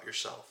talk about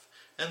yourself.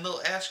 And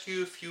they'll ask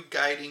you a few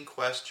guiding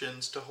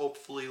questions to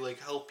hopefully like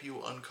help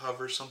you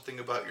uncover something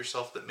about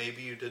yourself that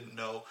maybe you didn't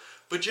know.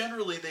 But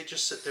generally they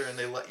just sit there and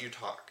they let you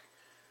talk.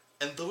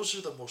 And those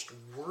are the most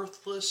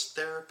worthless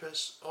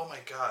therapists. Oh my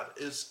god,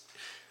 is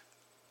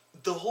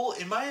the whole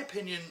in my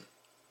opinion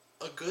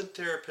a good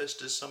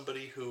therapist is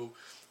somebody who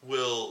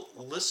will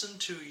listen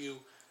to you,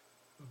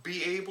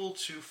 be able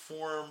to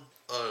form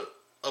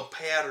a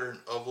pattern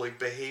of like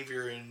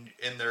behavior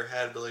in their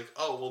head, be like,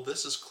 oh well,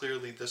 this is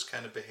clearly this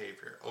kind of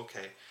behavior,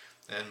 okay,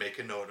 and make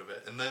a note of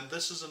it. And then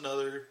this is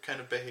another kind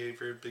of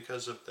behavior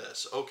because of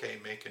this, okay,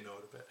 make a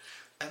note of it.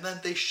 And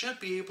then they should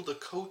be able to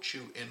coach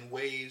you in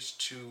ways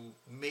to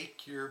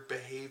make your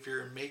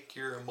behavior, make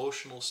your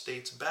emotional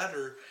states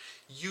better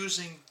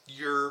using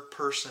your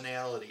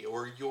personality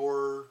or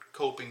your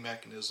coping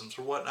mechanisms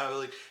or whatnot.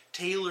 Like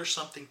tailor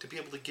something to be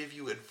able to give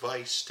you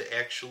advice to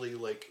actually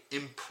like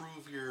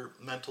improve your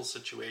mental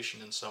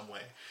situation in some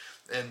way.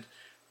 And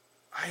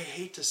I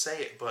hate to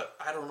say it, but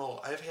I don't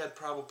know. I've had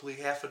probably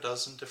half a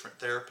dozen different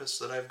therapists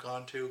that I've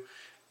gone to,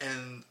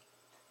 and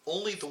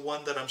only the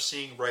one that I'm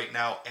seeing right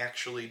now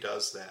actually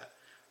does that.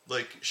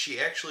 Like she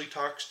actually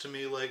talks to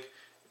me like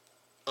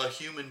a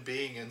human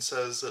being and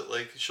says that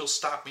like she'll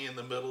stop me in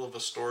the middle of a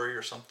story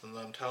or something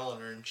that I'm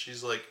telling her, and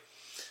she's like,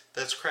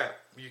 that's crap.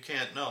 You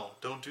can't, no,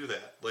 don't do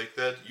that. Like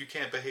that, you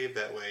can't behave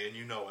that way, and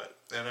you know it.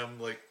 And I'm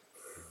like,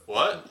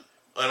 what?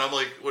 And I'm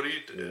like,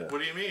 Yeah.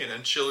 what do you mean?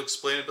 And she'll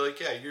explain it, be like,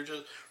 yeah, you're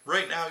just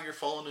right now you're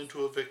falling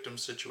into a victim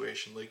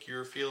situation. Like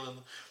you're feeling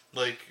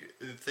like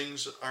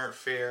things aren't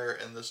fair,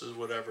 and this is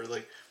whatever.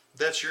 Like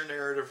that's your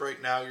narrative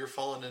right now. You're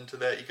falling into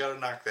that. You got to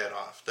knock that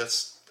off.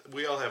 That's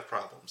we all have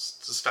problems.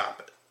 To stop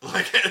it.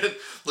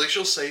 Like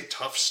she'll say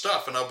tough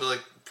stuff, and I'll be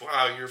like,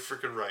 wow, you're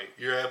freaking right.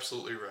 You're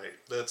absolutely right.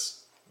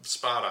 That's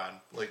spot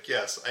on. Like,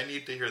 yes, I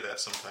need to hear that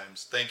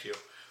sometimes. Thank you.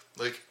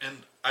 Like, and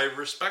I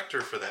respect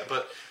her for that.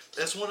 But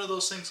that's one of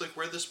those things, like,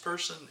 where this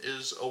person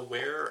is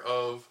aware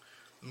of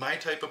my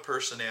type of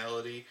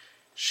personality.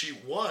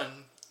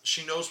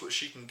 She knows what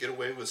she can get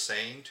away with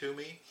saying to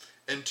me.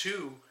 And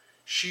two,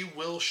 she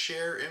will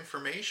share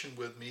information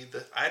with me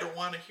that I don't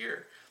want to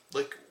hear.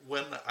 Like,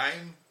 when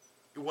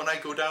I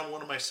go down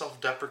one of my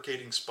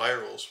self-deprecating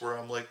spirals where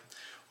I'm like,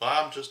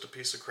 well, I'm just a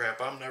piece of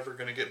crap. I'm never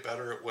going to get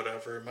better at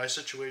whatever. My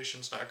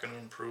situation's not going to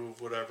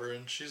improve, whatever.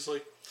 And she's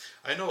like,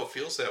 I know it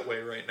feels that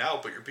way right now,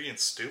 but you're being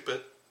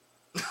stupid.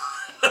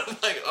 I'm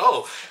like,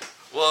 oh,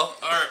 well,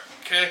 all right,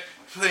 okay,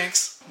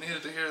 thanks.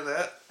 Needed to hear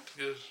that.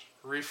 Just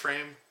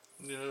reframe,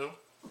 you know.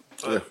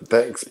 But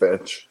Thanks,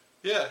 bitch.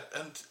 yeah,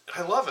 and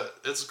I love it.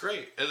 It's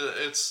great. And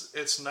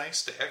it's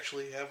nice to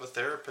actually have a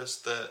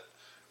therapist that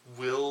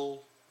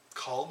will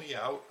call me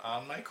out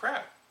on my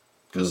crap,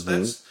 because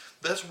Mm-hmm.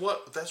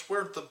 that's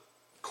where the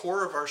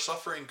core of our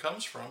suffering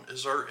comes from,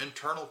 is our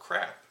internal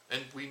crap,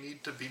 and we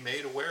need to be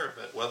made aware of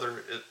it, whether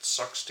it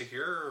sucks to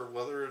hear or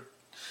whether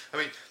I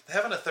mean,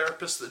 having a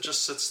therapist that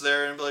just sits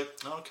there and be like,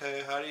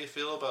 okay, how do you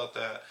feel about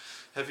that?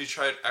 Have you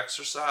tried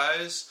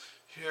exercise?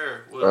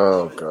 Here,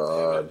 Oh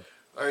God.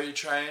 are you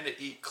trying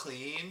to eat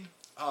clean?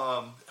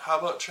 How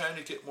about trying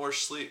to get more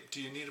sleep?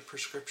 Do you need a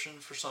prescription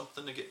for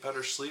something to get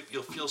better sleep?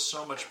 You'll feel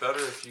so much better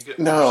if you get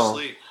more No.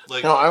 sleep.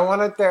 Like, No, I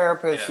want a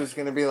therapist yeah. who's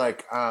going to be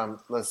like,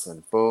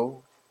 listen,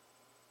 boo,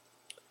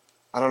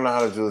 I don't know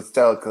how to do this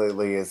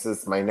delicately. Is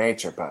this my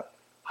nature? But,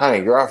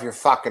 honey, you're off your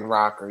fucking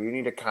rocker. You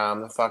need to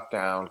calm the fuck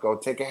down. Go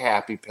take a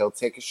happy pill.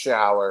 Take a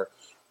shower.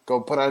 Go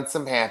put on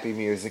some happy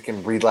music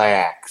and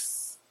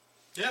relax.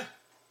 Yeah.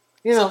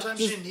 You know, Sometimes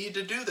just, you need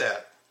to do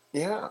that.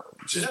 yeah,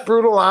 just Yeah.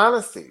 brutal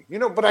honesty. You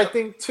know, but I Yep.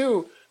 think,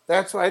 too,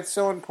 that's why it's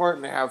so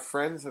important to have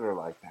friends that are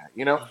like that.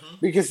 You know, Mm-hmm.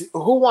 because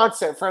who wants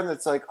that friend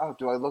that's like, oh,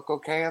 do I look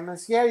okay on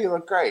this? Yeah, you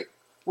look great.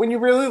 When you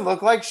really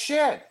look like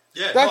shit.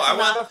 Yeah, no, That's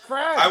not a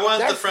friend. I want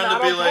the That's friend to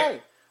not be okay.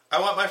 like, I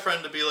want my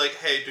friend to be like,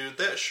 hey, dude,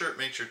 that shirt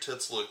makes your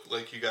tits look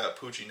like you got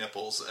poochy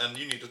nipples, and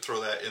you need to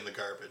throw that in the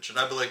garbage. And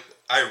I'd be like,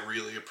 I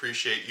really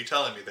appreciate you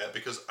telling me that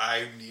because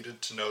I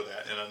needed to know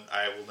that, and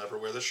I will never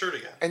wear the shirt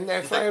again. And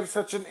that's why I Like, have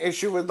such an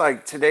issue with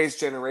like today's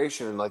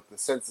generation and like the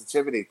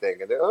sensitivity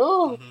thing. And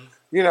oh, mm-hmm.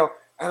 you know,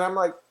 and I'm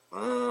like,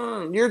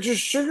 you're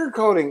just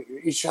sugarcoating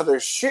each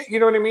other's shit. You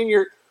know what I mean?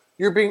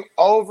 You're being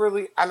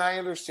overly, and I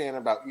understand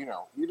about you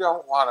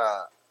don't want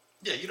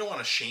Yeah, you don't want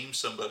to shame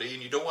somebody,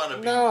 and you don't want to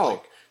to. be No,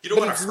 like, you don't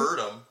but want to it's hurt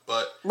them,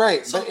 but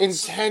right. But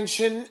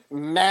intention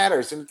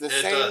matters, and at the it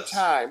same does.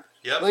 time,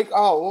 Yep. like,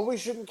 oh, well, we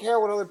shouldn't care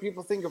what other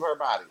people think of our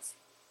bodies.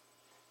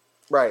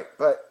 Right,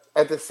 but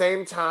at the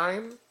same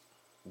time,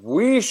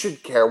 we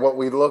should care what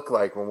we look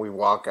like when we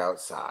walk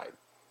outside.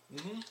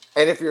 Mm-hmm.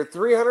 And if you're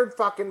 300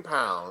 fucking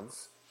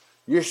pounds,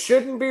 you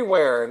shouldn't be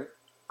wearing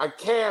a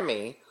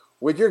cami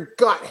with your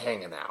gut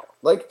hanging out.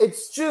 Like,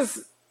 it's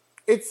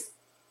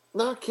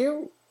not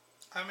cute.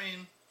 I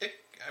mean,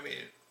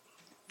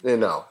 You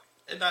know,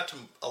 and not to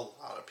a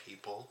lot of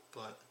people,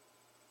 but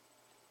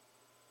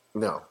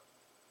no.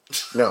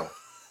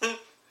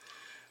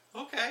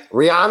 okay.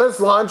 Rihanna's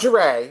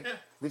lingerie Yeah.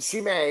 that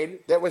she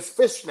made that was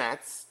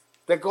fishnets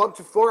that go up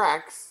to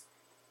 4X,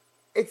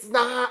 it's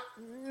not,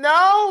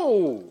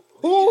 no.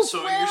 Who's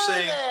So wearing you're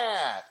saying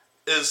that?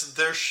 is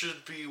there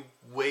should be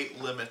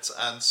weight limits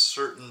on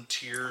certain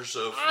tiers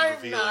of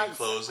revealing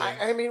clothing.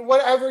 I mean,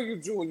 whatever you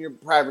do in your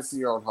privacy,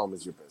 your own home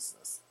is your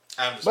business.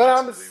 I'm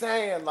But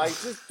saying, like,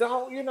 just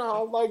don't,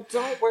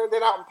 don't wear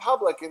that out in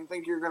public and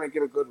think you're going to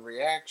get a good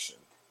reaction.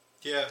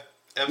 Yeah,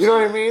 absolutely. You know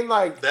what I mean?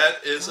 Like,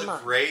 that is a come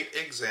on. great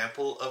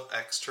example of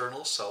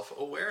external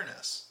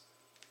self-awareness.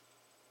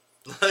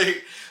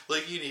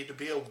 Like you need to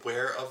be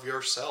aware of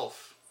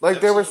yourself.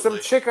 Like, there was some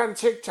Absolutely. chick on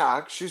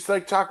TikTok. She's,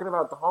 like, talking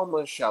about the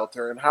homeless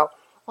shelter and how,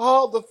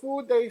 oh, the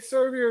food they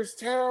serve here is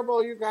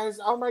terrible, you guys.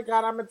 Oh, my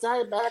God, I'm a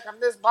diabetic. I'm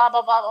this, blah,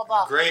 blah, blah, blah,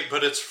 blah. Great,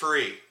 but it's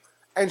free.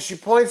 And she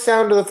points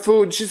down to the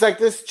food. She's like,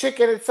 this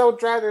chicken, it's so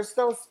dry. There's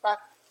no spot,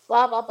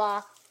 blah, blah,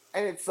 blah.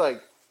 And it's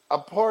like a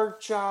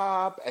pork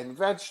chop and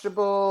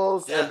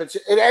vegetables. Yeah. But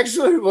it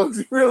actually looks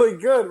really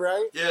good,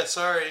 right? Yeah,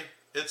 sorry.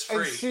 It's free.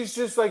 And she's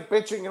just like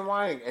bitching and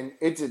whining. And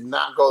it did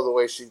not go the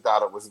way she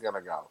thought it was going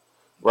to go.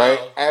 Right?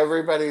 No.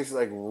 Everybody's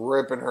like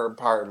ripping her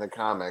apart in the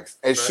comics.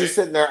 And she's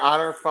sitting there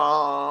on her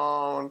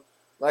phone.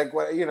 Like,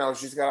 what,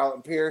 she's got all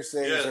the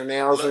piercings. Yeah. Her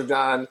nails are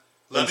done.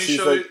 Let me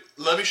show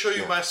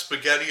you my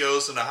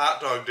SpaghettiOs and a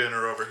hot dog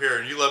dinner over here,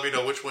 and you let me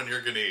know which one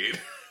you're gonna eat.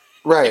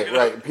 Right,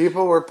 right.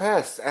 People were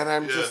pissed, and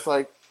I'm Yeah. just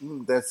like,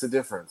 that's the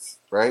difference,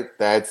 right?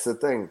 That's the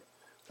thing.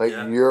 Like,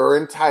 Yeah. you're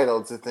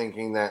entitled to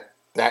thinking that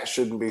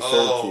shouldn't be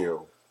served to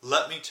you.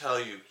 Let me tell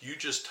you, you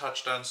just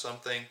touched on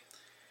something.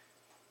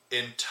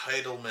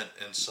 Entitlement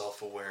and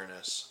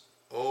self-awareness.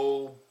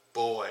 Oh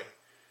boy.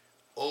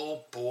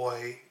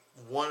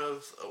 One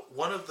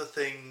of the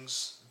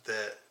things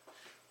that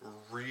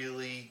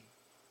really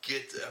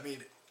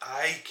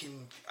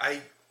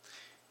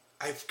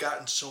I've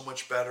gotten so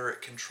much better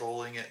at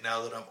controlling it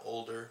now that I'm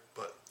older,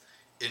 but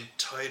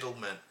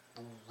entitlement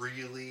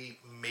really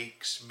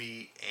makes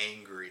me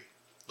angry.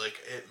 Like,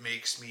 it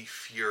makes me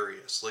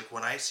furious. Like,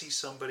 when I see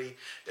somebody,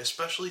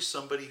 especially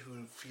somebody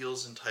who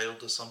feels entitled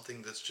to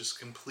something that's just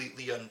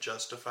completely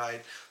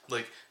unjustified,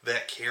 like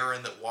that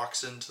Karen that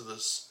walks into the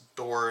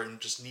store and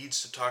just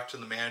needs to talk to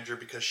the manager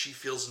because she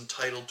feels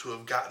entitled to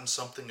have gotten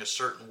something a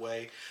certain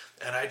way,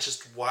 and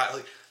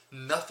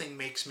nothing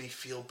makes me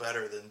feel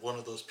better than one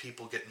of those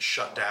people getting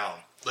shut down.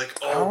 Like,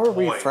 How are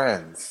we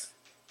friends?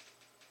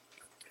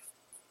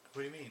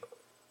 What do you mean?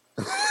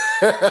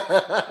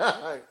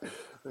 I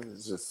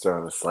was just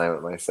throwing a slam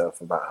at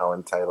myself about how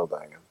entitled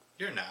I am.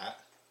 You're not.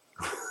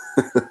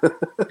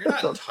 You're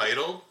not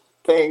entitled.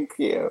 Thank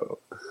you.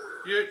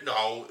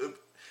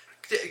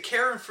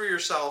 Caring for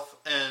yourself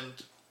and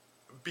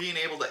being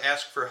able to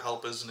ask for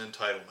help is an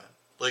entitlement.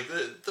 Like,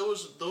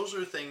 those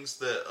are things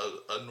that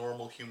a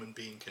normal human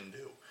being can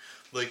do.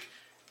 Like,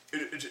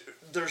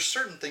 there's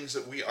certain things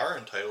that we are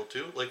entitled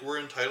to. Like, we're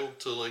entitled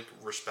to, like,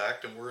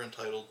 respect, and we're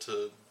entitled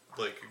to,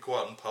 like, go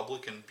out in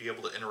public and be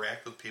able to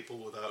interact with people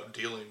without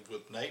dealing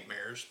with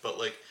nightmares. But,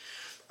 like,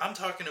 I'm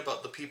talking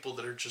about the people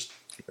that are just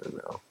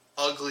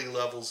ugly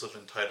levels of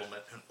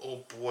entitlement. And,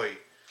 oh boy,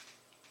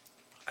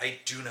 I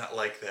do not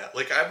like that.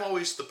 Like, I'm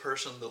always the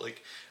person that,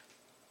 like,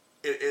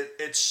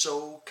 it's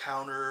so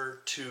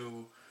counter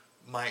to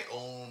my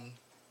own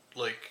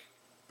like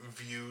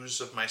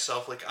views of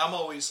myself. Like I'm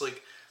always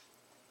like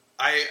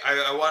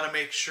I want to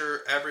make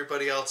sure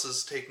everybody else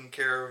is taken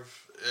care of,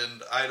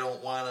 and I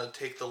don't want to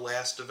take the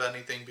last of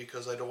anything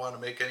because I don't want to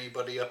make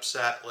anybody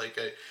upset. Like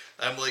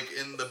I'm like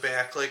in the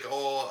back, like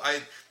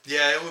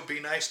yeah, it would be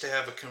nice to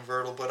have a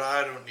convertible, but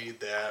I don't need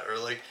that. Or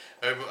like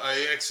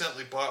I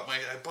accidentally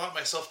I bought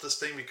myself this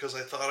thing because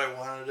I thought I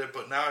wanted it,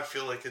 but now I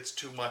feel like it's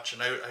too much,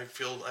 and I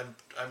feel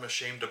I'm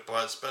ashamed of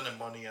spending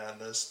money on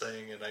this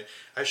thing, and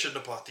I shouldn't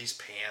have bought these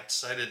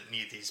pants. I didn't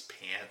need these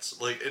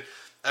pants. Like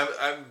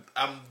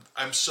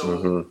I'm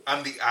so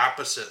I'm the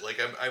opposite. Like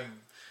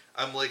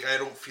I'm like I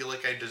don't feel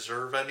like I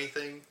deserve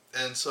anything,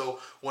 and so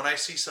when I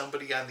see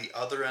somebody on the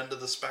other end of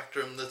the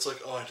spectrum that's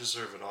like, oh, I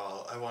deserve it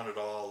all. I want it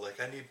all.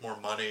 Like I need more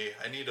money.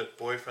 I need a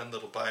boyfriend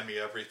that'll buy me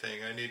everything.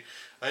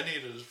 I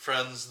need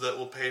friends that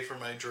will pay for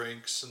my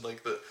drinks, and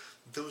like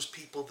those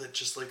people that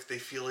just like they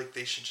feel like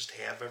they should just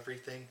have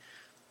everything.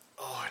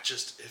 Oh, it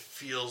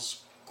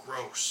feels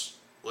gross.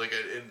 Like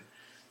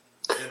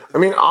I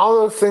mean, all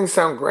those things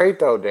sound great,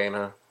 though,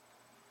 Dana.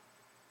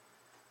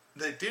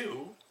 they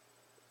do.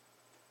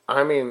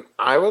 I mean,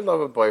 I would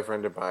love a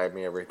boyfriend to buy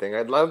me everything.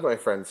 I'd love my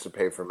friends to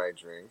pay for my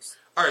drinks.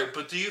 All right,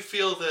 but do you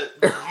feel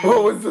that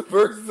What was the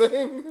first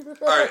thing?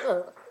 All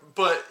right,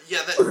 but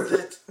yeah,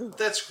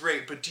 that's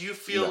great. But do you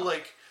feel No.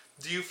 like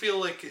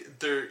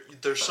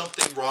there's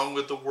something wrong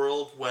with the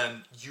world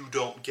when you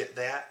don't get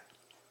that?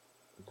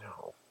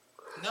 No.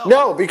 No.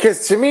 No,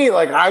 because to me,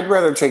 like, I'd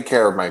rather take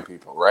care of my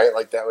people, right?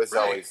 Like, that was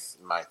Right. always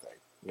my thing.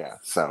 Yeah,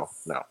 so,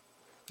 no.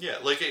 Yeah,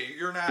 like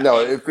you're not. No,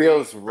 angry, it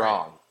feels right?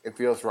 wrong. It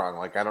feels wrong.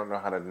 Like, I don't know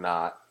how to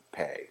not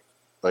pay.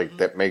 Like,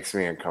 that makes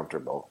me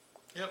uncomfortable.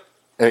 Yep.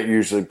 And it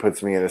usually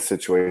puts me in a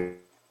situation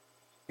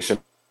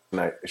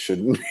I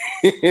shouldn't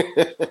be.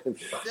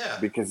 Yeah.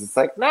 Because it's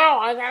like, no,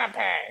 I gotta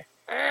pay.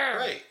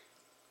 Right.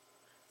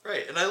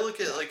 Right. And I look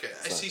at like I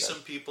not see good. some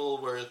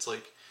people where it's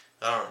like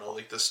I don't know,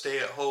 like the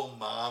stay-at-home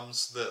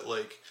moms that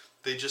like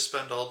they just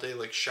spend all day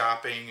like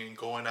shopping and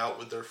going out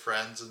with their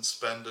friends and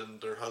spending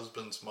their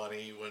husband's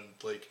money when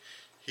like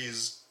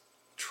he's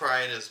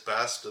trying his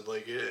best and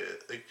like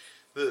like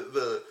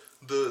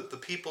the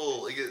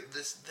people like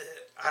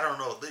I don't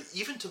know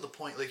even to the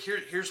point like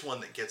here's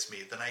one that gets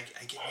me then I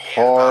get mad about it.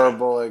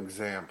 Horrible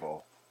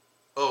example.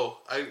 Oh,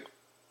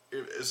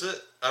 is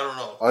it? I don't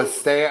know. A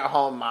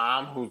stay-at-home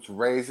mom who's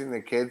raising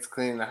the kids,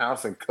 cleaning the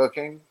house, and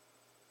cooking.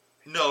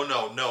 No,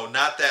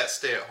 not that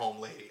stay-at-home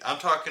lady. I'm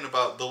talking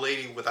about the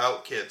lady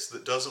without kids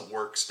that doesn't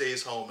work,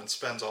 stays home, and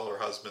spends all her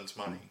husband's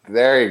money.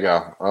 There you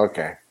go.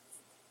 Okay.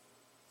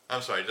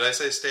 I'm sorry, did I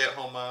say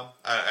stay-at-home mom?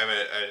 I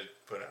mean,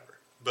 whatever.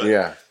 But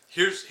Yeah.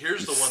 here's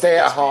the one Stay that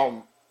at gets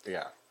home.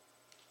 Yeah.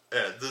 me.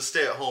 The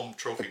stay-at-home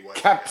trophy wife.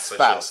 Kept I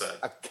spouse. should have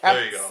A said.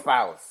 There you kept go.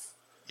 spouse.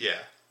 Yeah.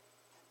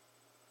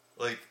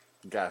 Like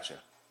Gotcha.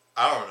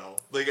 I don't know.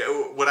 Like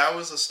when I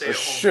was a A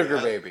stay-at-home sugar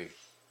dad, baby.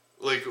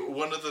 like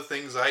one of the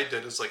things I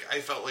did is like I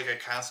felt like I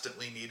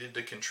constantly needed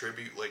to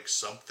contribute like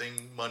something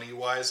money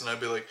wise, and I'd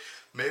be like,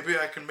 maybe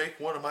I can make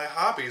one of my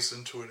hobbies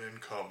into an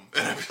income,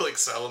 and I'd be like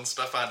selling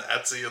stuff on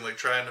Etsy and like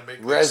trying to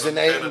make like,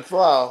 Resonate and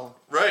flow.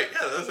 right.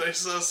 Yeah, I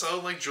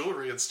selling like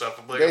jewelry and stuff.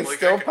 I'm like, They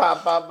still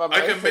pop up on my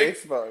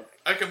Facebook.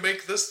 I can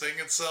make this thing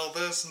and sell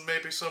this, and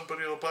maybe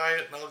somebody will buy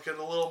it, and I'll get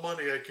a little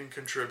money I can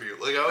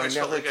contribute. Like I I always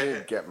felt never like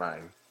did get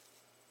mine.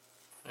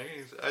 I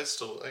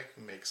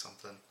can make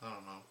something. I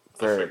don't know.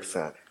 Very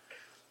upset.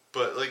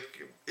 But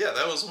like, yeah,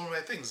 that was one of my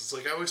things. It's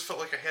like I always felt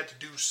like I had to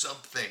do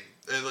something,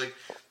 and like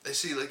I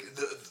see like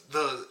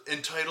the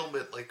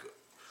entitlement. Like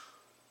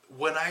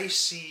when I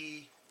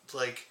see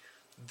like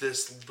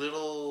this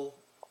little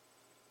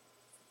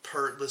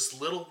this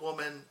little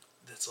woman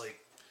that's like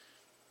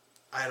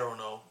I don't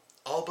know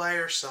all by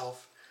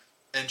herself,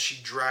 and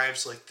she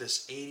drives like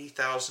this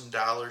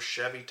 $80,000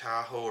 Chevy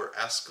Tahoe or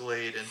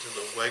Escalade into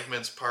the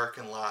Wegmans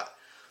parking lot,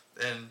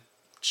 and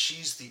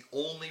she's the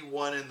only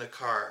one in the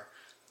car.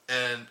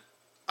 And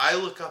I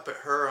look up at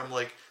her, I'm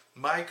like,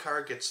 my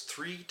car gets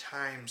 3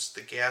 times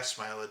the gas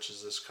mileage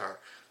as this car.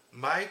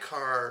 My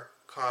car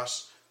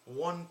costs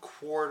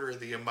 1/4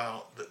 the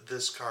amount that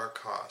this car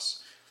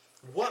costs.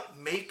 What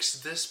makes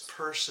this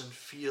person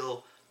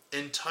feel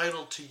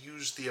entitled to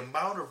use the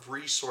amount of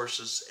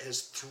resources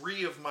as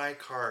 3 of my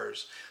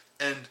cars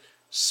and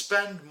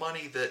spend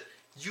money that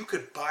you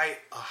could buy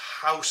a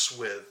house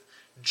with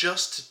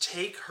just to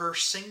take her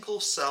single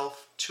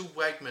self to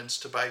Wegmans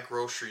to buy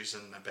groceries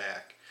in the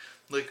back?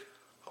 Like,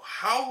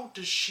 how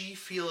does she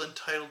feel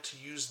entitled to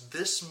use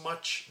this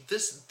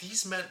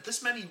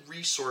many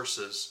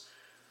resources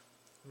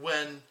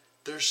when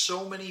there's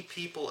so many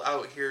people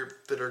out here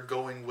that are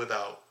going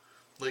without?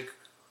 Like,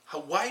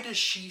 why does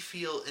she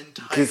feel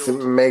entitled? Because it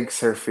makes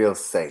her feel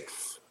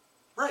safe.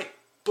 Right,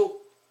 but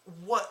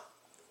what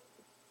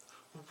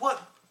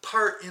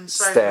part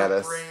inside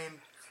Status. her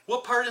brain?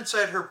 What part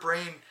inside her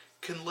brain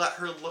can let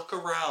her look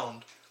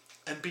around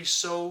and be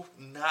so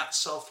not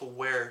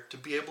self-aware to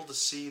be able to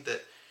see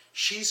that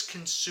she's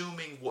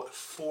consuming what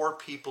 4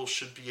 people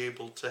should be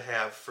able to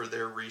have for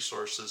their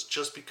resources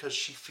just because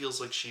she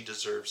feels like she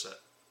deserves it?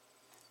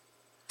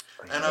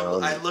 And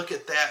Well, I look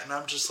at that and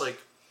I'm just like,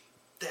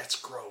 that's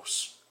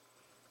gross.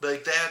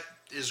 Like, that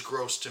is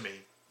gross to me.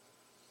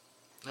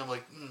 And I'm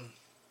like,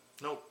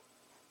 nope.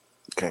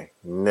 okay.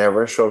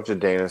 Never show up to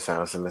Dana's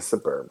house in a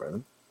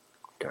Suburban.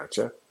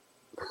 Gotcha.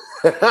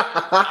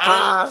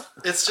 I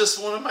don't. It's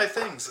just one of my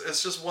things.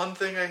 It's just one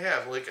thing I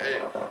have. Like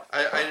I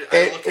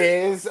It look at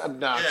is yeah.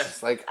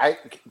 obnoxious. Like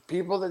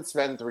people that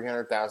spend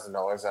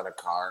 $300,000 on a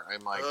car,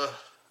 I'm like, Ugh.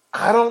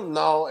 I don't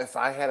know if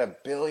I had $1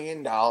 billion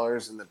in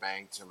the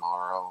bank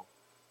tomorrow.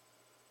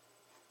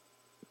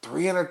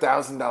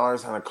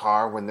 $300,000 on a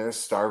car when there's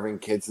starving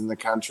kids in the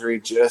country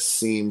just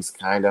seems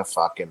kind of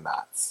fucking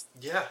nuts.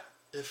 Yeah,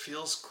 it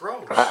feels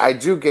gross. I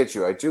do get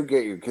you. I do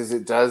get you because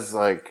it does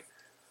like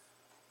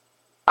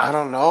I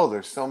don't know.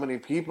 There's so many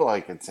people I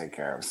could take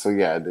care of. So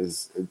yeah, it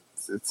is.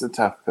 It's a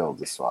tough pill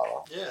to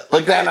swallow. Yeah, But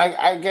like then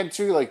I get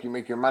you. Like you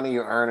make your money,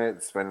 you earn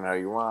it, spend it how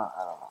you want.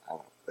 I don't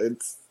know.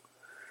 It's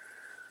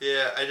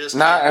yeah, I just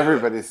not can't do it.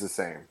 everybody's the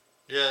same.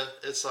 Yeah,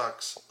 it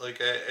sucks.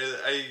 Like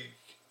I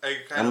I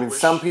kind of mean, wish.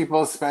 some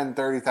people spend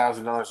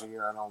 $30,000 a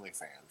year on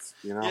OnlyFans.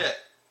 You know, Yeah,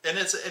 and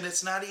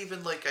it's not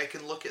even like I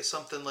can look at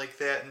something like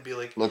that and be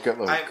like, look at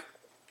I'm Luke.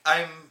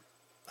 I'm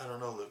I don't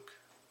know, Luke.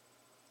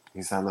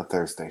 He's on the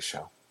Thursday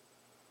show.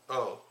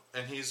 Oh,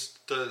 and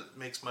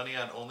makes money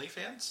on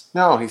OnlyFans.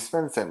 No, he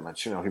spends that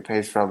much. You know, he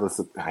pays for all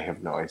this. I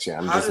have no idea.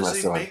 I'm just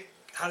messing with.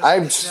 How does he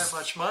I'm make that just,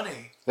 much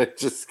money? I'm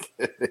just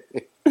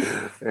kidding.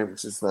 I'm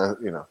just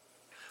not. You know.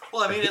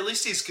 Well, I mean, at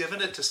least he's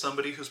given it to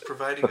somebody who's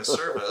providing a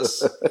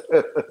service.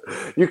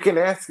 You can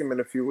ask him in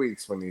a few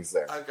weeks when he's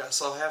there. I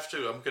guess I'll have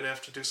to. I'm gonna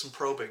have to do some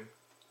probing.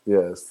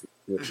 Yes.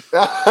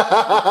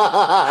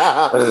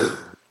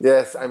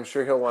 Yes, I'm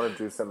sure he'll want to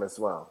do some as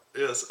well.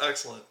 Yes,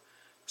 excellent.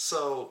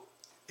 So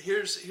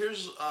here's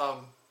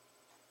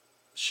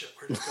shit.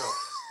 Where'd it go?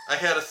 I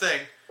had a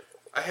thing.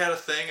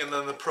 And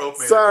then the probe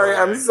made Sorry, it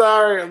go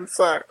away. I'm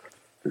sorry.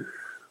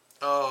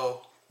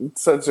 Oh,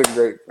 It's such a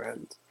great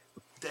friend.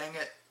 dang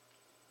it!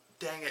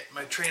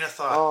 My train of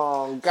thought.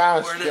 Oh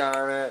gosh, Where'd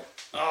darn it!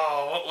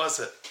 Oh, what was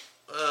it?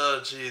 Oh,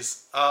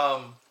 jeez.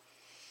 Oh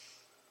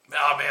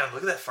man,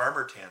 look at that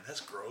farmer tan.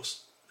 That's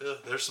gross. Ugh,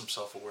 there's some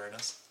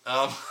self-awareness.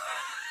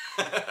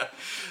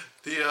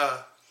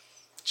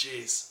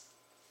 Jeez.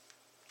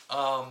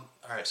 All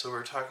right. So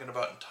we're talking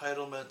about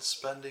entitlement,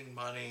 spending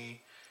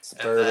money,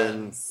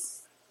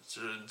 Suburbans,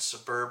 and then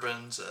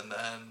Suburbans, and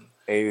then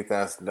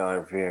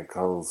 $80,000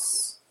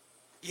 vehicles.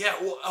 yeah.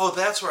 Well, oh,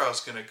 that's where I was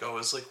gonna go.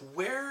 Is like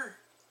where,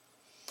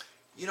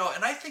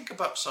 and I think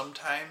about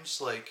sometimes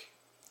like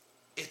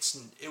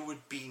it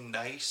would be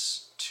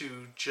nice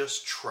to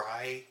just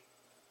try,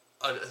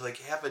 like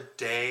have a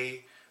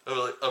day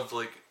of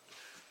like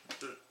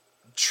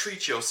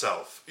treat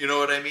yourself. You know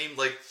what I mean?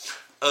 Like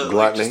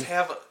just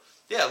have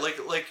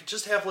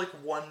just have like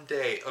one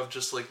day of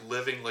just like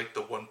living like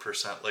the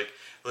 1%.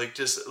 Like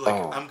just like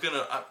I'm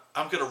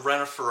gonna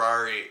rent a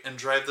Ferrari and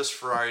drive this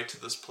Ferrari to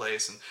this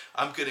place, and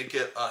I'm gonna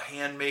get a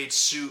handmade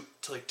suit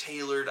like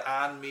tailored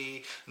on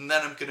me, and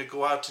then I'm gonna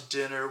go out to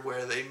dinner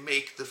where they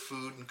make the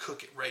food and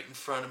cook it right in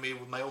front of me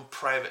with my own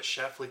private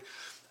chef. Like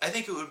I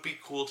think it would be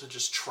cool to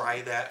just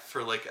try that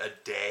for like a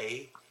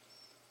day.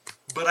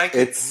 But I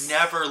could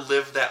never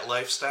live that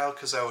lifestyle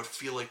because I would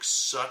feel like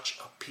such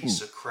a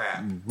piece of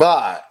crap.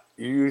 But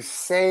you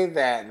say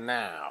that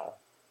now.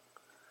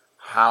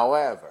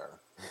 However,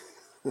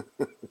 you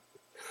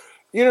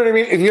know what I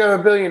mean? If you have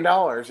 $1 billion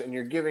and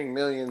you're giving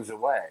millions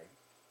away,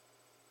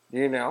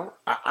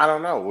 I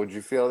don't know. Would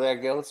you feel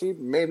that guilty?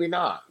 Maybe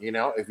not.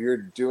 If you're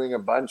doing a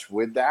bunch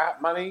with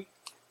that money,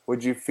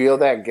 would you feel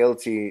that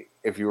guilty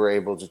if you were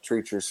able to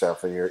treat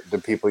yourself and the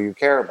people you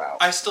care about?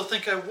 I still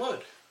think I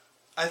would.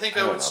 I think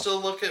I would still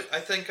look at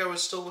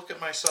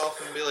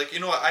myself and be like, you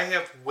know what? I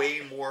have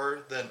way more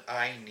than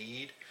I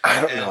need.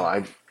 I don't know.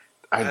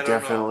 I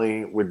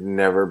definitely would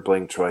never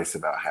blink twice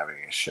about having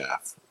a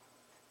chef.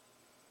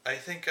 I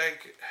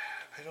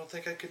don't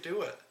think I could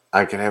do it.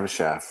 I can have a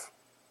chef.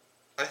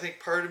 I think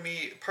part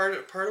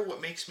of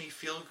what makes me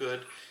feel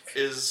good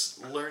is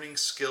learning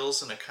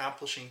skills and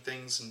accomplishing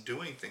things and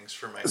doing things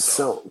for myself.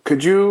 So,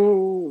 would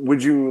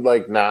you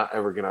like not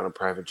ever get on a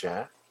private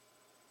jet?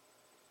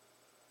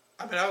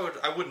 I mean,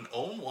 I wouldn't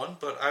own one,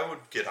 but I would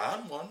get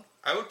on one.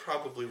 I would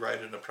probably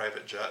ride in a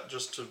private jet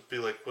just to be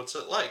like, what's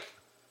it like?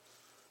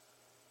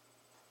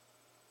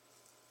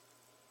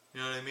 You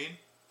know what I mean?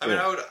 I mean,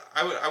 I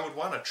would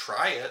want to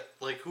try it.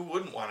 Like, who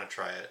wouldn't want to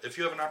try it? If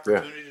you have an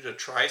opportunity to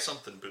try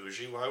something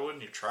bougie, why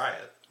wouldn't you try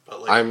it?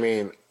 But like, I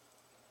mean,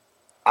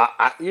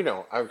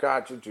 I've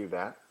got to do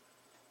that,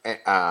 and,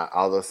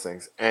 all those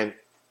things, and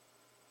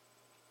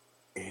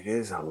it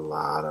is a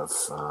lot of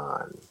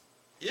fun.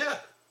 Yeah.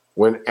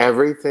 When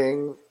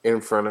everything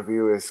in front of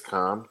you is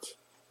comped,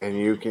 and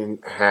you can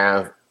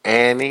have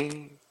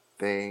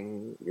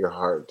anything your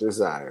heart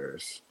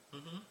desires.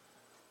 Mm-hmm.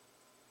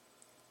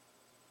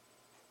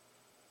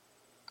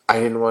 I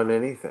didn't want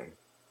anything.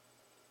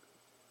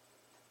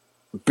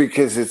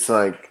 Because it's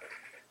like,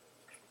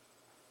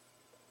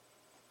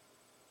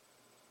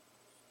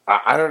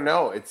 I don't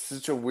know. It's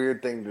such a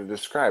weird thing to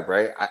describe,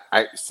 right?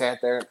 I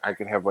sat there and I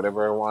could have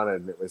whatever I Hmm.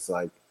 wanted, and it was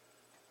like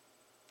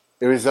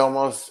it was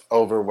almost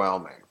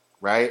overwhelming,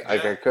 right?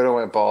 Like Yeah. I could have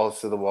went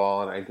balls to the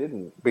wall, and I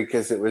didn't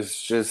because it was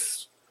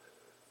just.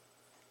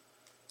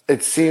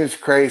 It seems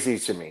crazy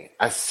to me.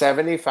 A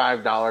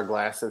 $75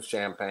 glass of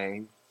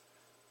champagne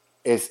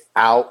is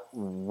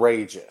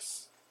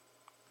outrageous.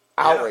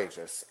 Yeah.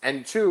 Outrageous.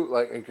 And two,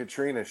 like, and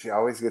Katrina, she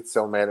always gets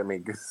so mad at me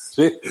because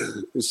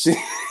she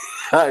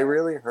I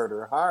really hurt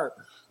her heart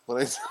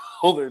when I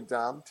told her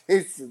Dom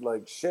tasted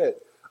like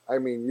shit. I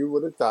mean, you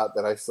would have thought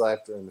that I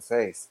slapped her in the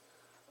face.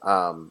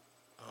 Um,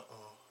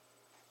 Uh-oh.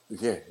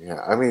 yeah,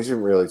 yeah. I mean, it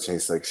didn't really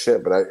taste like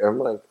shit, but I'm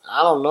like,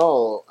 I don't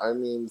know. I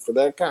mean, for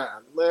that kind,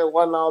 it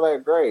wasn't all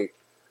that great.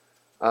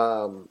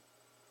 Um,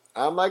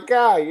 I'm like,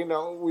 yeah,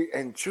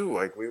 and two,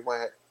 like, we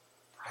went,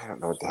 I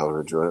don't know what the hell we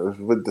were doing. It was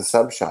with the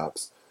sub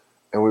shops,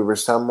 and we were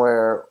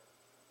somewhere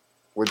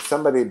with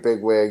somebody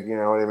big wig, you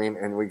know what I mean?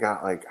 And we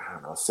got like, I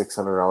don't know,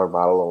 $600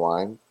 bottle of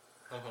wine.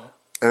 Uh-huh.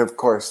 And of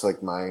course,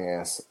 like my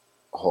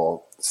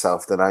asshole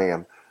self that I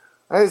am,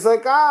 I was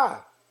like,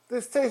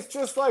 this tastes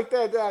just like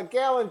that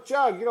gallon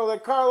jug. You know,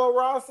 that Carlo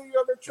Rossi, you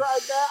ever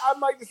tried that?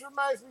 I'm like, this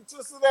reminds me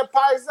just of that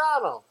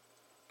Paisano.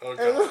 Oh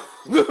And God.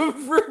 the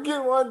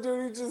freaking one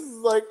dude, he just is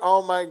like,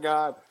 oh my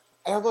God.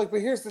 And I'm like,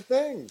 but here's the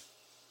thing.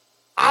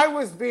 I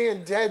was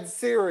being dead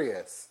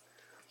serious.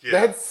 Yeah.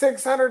 That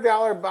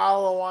 $600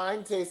 bottle of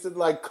wine tasted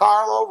like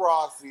Carlo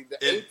Rossi, the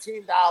And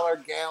 $18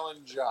 gallon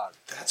jug.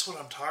 that's what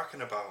I'm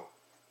talking about.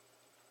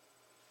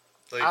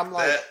 Like I'm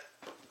like, that.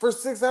 for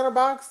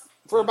 $600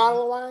 for a Hmm.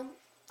 bottle of wine?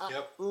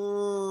 Yep.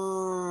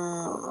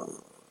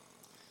 Mm,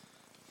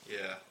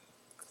 Yeah.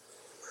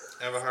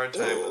 I have a hard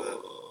time with it.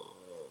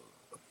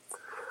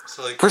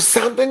 So like, for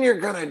something you're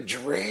gonna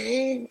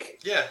drink?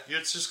 yeah,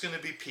 it's just gonna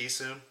be pee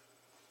soon.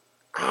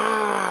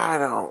 I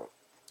don't.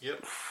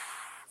 Yep.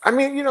 I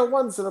mean,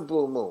 once in a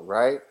blue moon,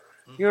 right?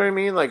 You know what Hmm. I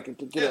mean? Like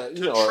to get Yeah. a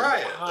To a try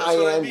it. That's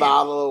what high I end mean.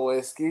 bottle of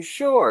whiskey,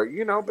 sure.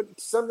 But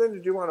something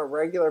to do on a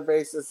regular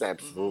basis,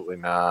 Hmm. absolutely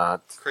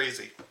not.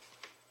 Crazy.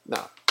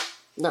 No,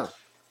 no.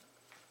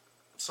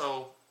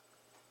 So,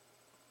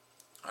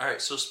 all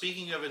right. So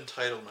speaking of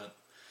entitlement,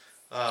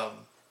 um,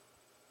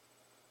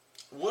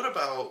 what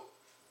about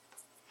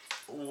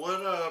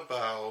what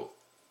about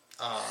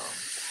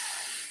um,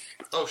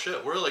 oh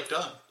shit, we're like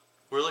done.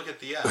 We're like at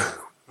the end.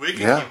 We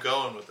could Yeah. keep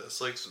going with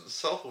this. Like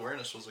self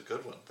awareness was a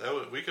good one.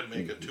 We could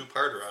make a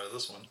two-parter out of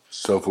this one.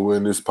 Self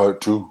awareness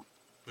part two.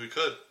 We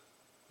could.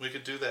 We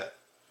could do that.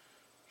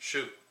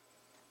 Shoot.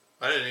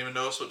 I didn't even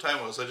notice what time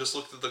it was. I just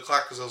looked at the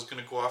clock because I was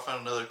going to go off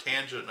on another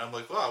tangent, and I'm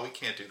like, wow, we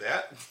can't do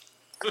that.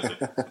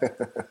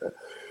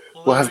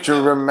 Well, We'll there have we to go.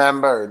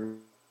 remember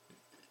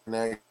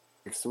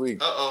next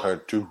week, Uh oh.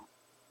 part two.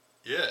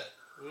 Yeah,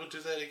 we'll do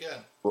that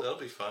again. That'll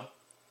be fun.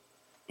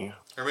 Yeah.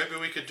 Or maybe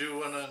we could do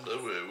one on.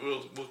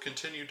 We'll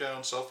continue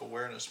down self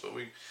awareness, but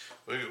we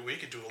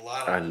could do a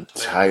lot on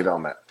entitlement.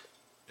 Entitlement.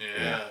 Yeah,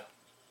 Yeah.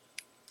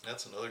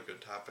 that's another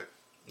good topic.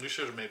 We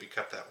should have maybe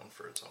kept that one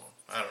for its own.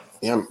 I don't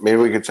know. Yeah, maybe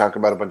we could talk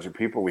about a bunch of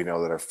people we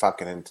know that are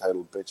fucking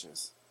entitled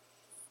bitches.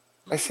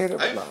 I say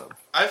that with love.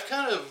 I've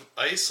kind of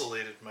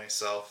isolated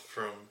myself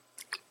from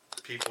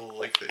people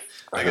like that.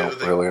 I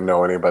don't really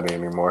know anybody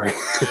anymore.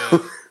 Yeah,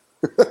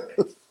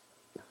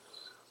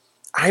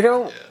 I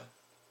don't. yeah.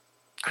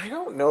 I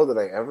don't know that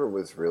I ever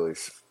was really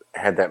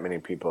had that many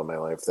people in my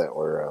life that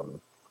were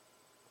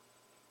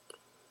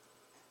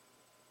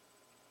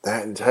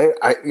that entitled.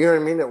 You know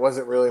what I mean? It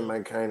wasn't really Hmm.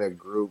 my kind of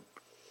group.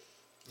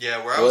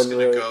 Yeah, where I was Wasn't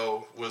gonna really.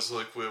 go was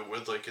like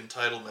with like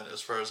entitlement,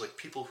 as far as like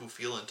people who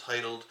feel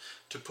entitled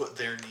to put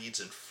their needs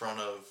in front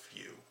of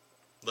you,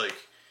 like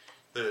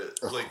the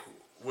like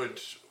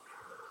would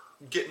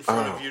get in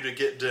front of Oh, you to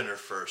get dinner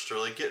first, or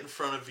like get in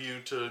front of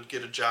you to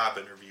get a job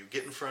interview,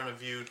 get in front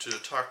of you to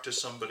talk to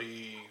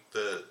somebody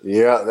that.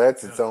 yeah,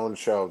 that's You its know, own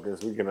show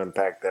because we can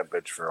unpack that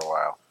bitch for a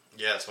while.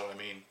 yeah, that's what I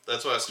mean.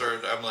 That's why I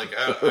started. I'm like,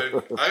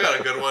 I got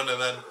a good one,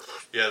 and then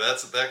yeah,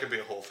 that could be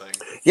a whole thing.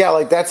 Yeah,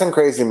 like that's some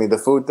crazy to me. The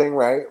food thing,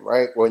 right?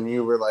 Right when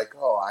you Hmm. were like,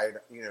 oh,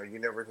 you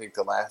never think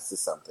the last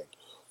is something,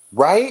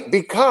 right?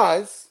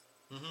 Because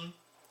Hmm.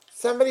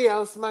 somebody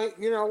else might,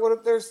 what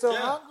if they're still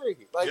Yeah.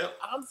 hungry? Like, Yep.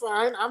 I'm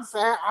fine, I'm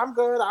fat, I'm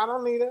good, I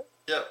don't need it.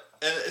 Yep.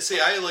 And see,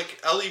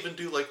 I'll even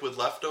do like with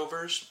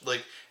leftovers.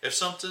 Like if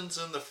something's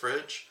in the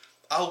fridge,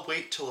 I'll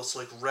wait till it's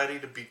like ready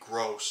to be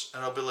gross,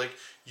 and I'll be like,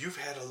 "You've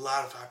had a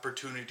lot of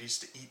opportunities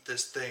to eat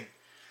this thing.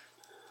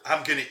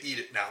 I'm gonna eat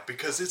it now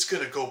because it's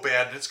gonna go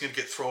bad and it's gonna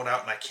get thrown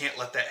out, and I can't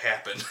let that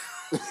happen."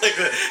 Like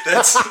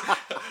that's,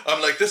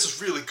 I'm like, this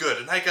is really good,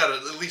 and I gotta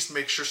at least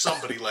make sure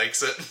somebody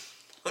likes it.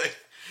 Like,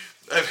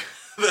 I,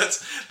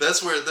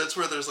 that's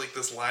where there's like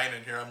this line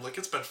in here. I'm like,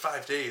 it's been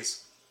 5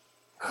 days.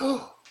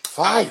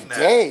 I'm eating 5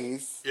 that.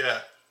 days? Yeah.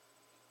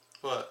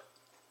 What?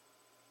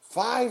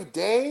 5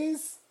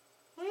 days?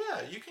 Well,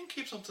 yeah, you can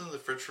keep something in the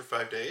fridge for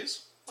 5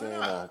 days. Why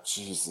not? Dana,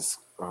 Jesus,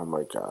 oh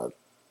my God.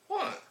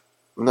 What?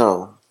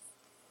 No,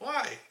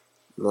 Why?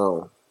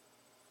 no.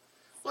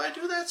 Well, I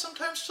do that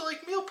sometimes to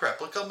like meal prep.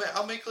 Like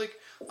I'll make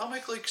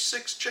like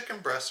 6 chicken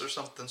breasts or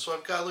something. So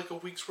I've got like a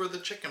week's worth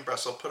of chicken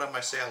breasts I'll put on my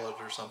salad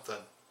or something.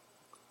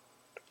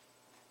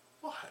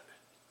 What?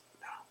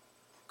 No.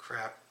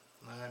 Crap.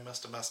 I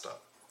must have messed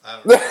up. I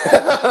don't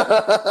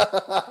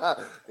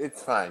know.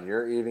 It's fine.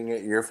 You're eating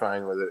it. You're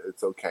fine with it.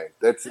 It's okay.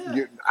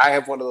 I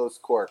have one of those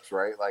quirks,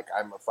 right? Like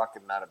I'm a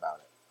fucking nut about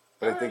it.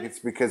 But I think it's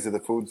because of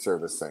the food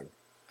service thing.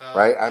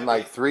 Right? I'm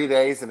like 3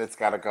 days and it's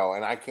got to go.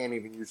 And I can't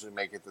even usually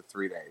make it to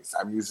 3 days.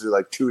 I'm usually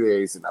like 2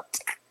 days and up.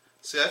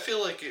 See, I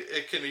feel like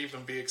it can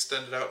even be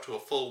extended out to a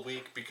full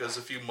week because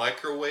if you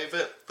microwave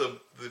it, the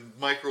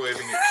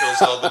microwaving it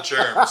kills all the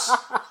germs.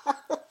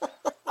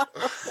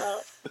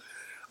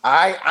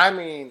 I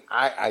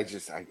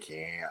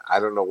can't. I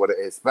don't know what it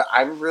is. But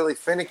I'm really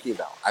finicky,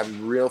 though.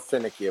 I'm real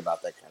finicky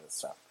about that kind of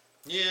stuff.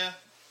 Yeah.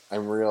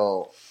 I'm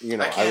real,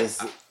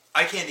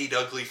 I can't eat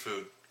ugly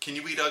food. Can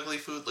you eat ugly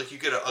food? Like you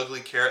get an ugly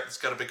carrot that's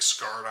got a big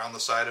scar down the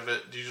side of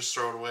it. Do you just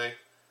throw it away?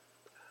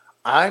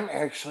 I'm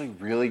actually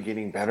really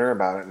getting better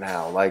about it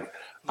now. Like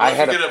what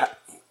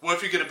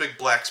if you get a big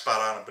black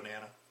spot on a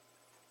banana?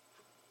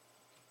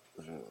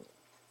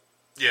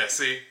 Yeah,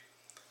 see?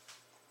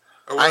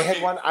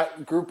 I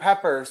grew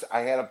peppers.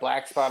 I had a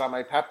black spot on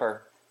my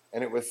pepper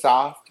and it was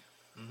soft.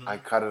 Mm-hmm. I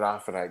cut it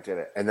off and I did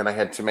it. And then I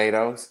had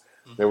tomatoes.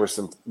 Mm-hmm. There were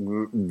some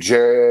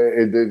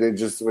they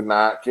just were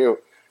not cute.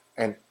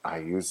 And I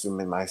used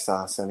them in my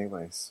sauce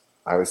anyways.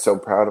 I was so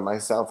proud of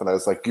myself. And I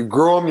was like, you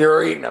grew them,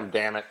 you're eating them,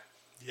 damn it.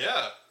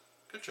 Yeah.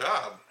 Good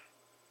job.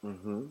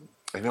 Mm-hmm.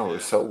 I know, it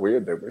was so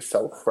weird. They were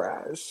so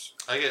fresh.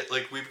 I get,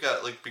 we've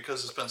got,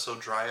 because it's been so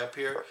dry up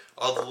here,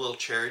 all the little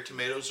cherry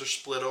tomatoes are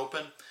split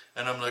open.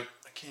 And I'm like,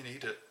 I can't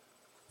eat it.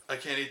 I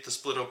can't eat the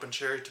split open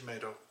cherry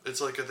tomato.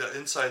 It's like the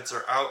insides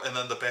are out and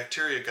then the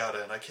bacteria got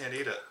in. I can't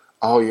eat it.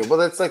 Oh, yeah. Well,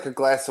 that's like a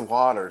glass of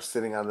water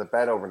sitting on the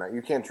bed overnight.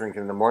 You can't drink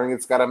it in the morning.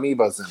 It's got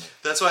amoebas in it.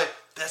 That's why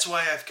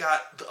I've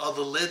got all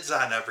the lids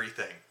on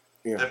everything.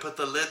 Yeah. I put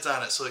the lids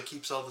on it so it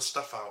keeps all the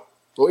stuff out.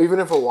 Well,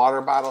 even if a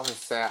water bottle has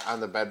sat on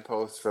the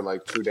bedpost for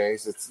 2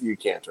 days, you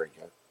can't drink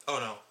it. Oh,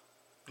 no.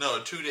 No,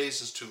 2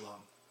 days is too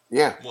long.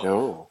 Yeah,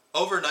 no.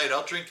 Overnight,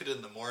 I'll drink it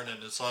in the morning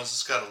as long as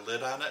it's got a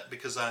lid on it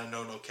because I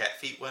know no cat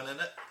feet went in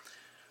it.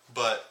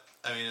 But,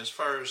 I mean, as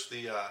far as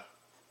the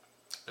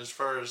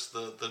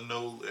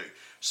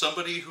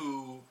somebody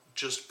who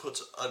just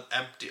puts an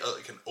empty,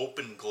 an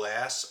open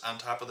glass on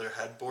top of their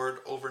headboard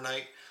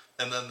overnight,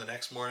 and then the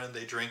next morning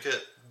they drink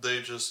it,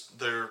 they're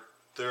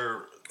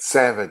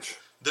savage.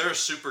 They're a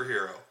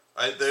superhero.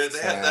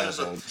 That is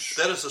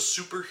a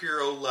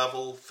superhero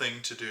level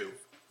thing to do.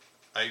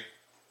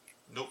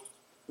 Nope.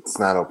 It's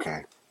not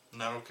okay.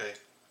 Not okay.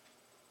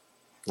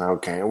 Not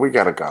okay. We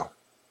gotta go.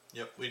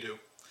 Yep, we do.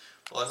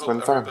 Well, I hope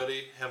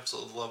everybody has a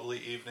lovely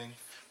evening.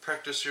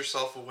 Practice your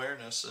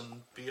self-awareness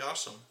and be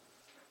awesome.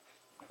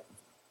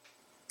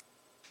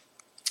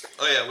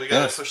 Oh yeah, we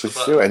gotta push the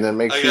button. And then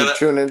make sure you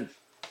tune in.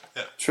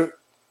 Yeah.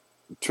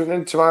 Tune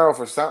in tomorrow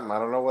for something. I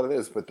don't know what it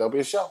is, but there'll be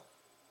a show.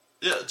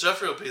 Yeah,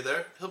 Jeffrey will be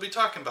there. He'll be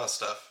talking about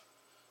stuff.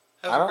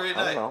 Have a great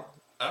night.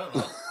 I don't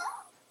know.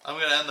 I'm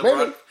gonna end the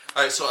broadcast.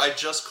 All right, so I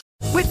just.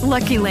 With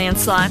Lucky Land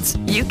Slots,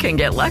 you can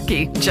get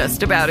lucky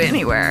just about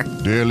anywhere.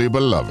 Dearly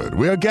beloved,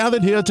 we are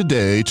gathered here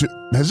today to.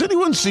 Has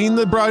anyone seen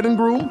the bride and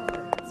groom?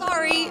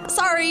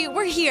 Sorry,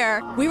 we're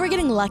here. We were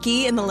getting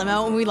lucky in the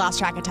limo and we lost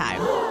track of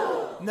time.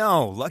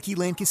 No, Lucky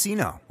Land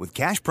Casino, with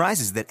cash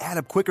prizes that add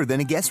up quicker than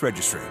a guest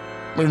registry.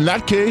 In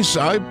that case,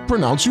 I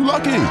pronounce you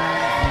lucky.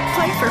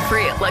 Play for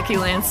free at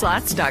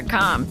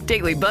LuckyLandSlots.com.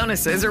 Daily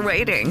bonuses are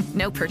waiting.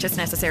 No purchase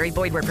necessary.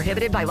 Void where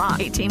prohibited by law.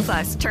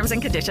 18+. Terms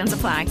and conditions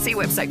apply. See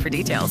website for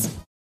details.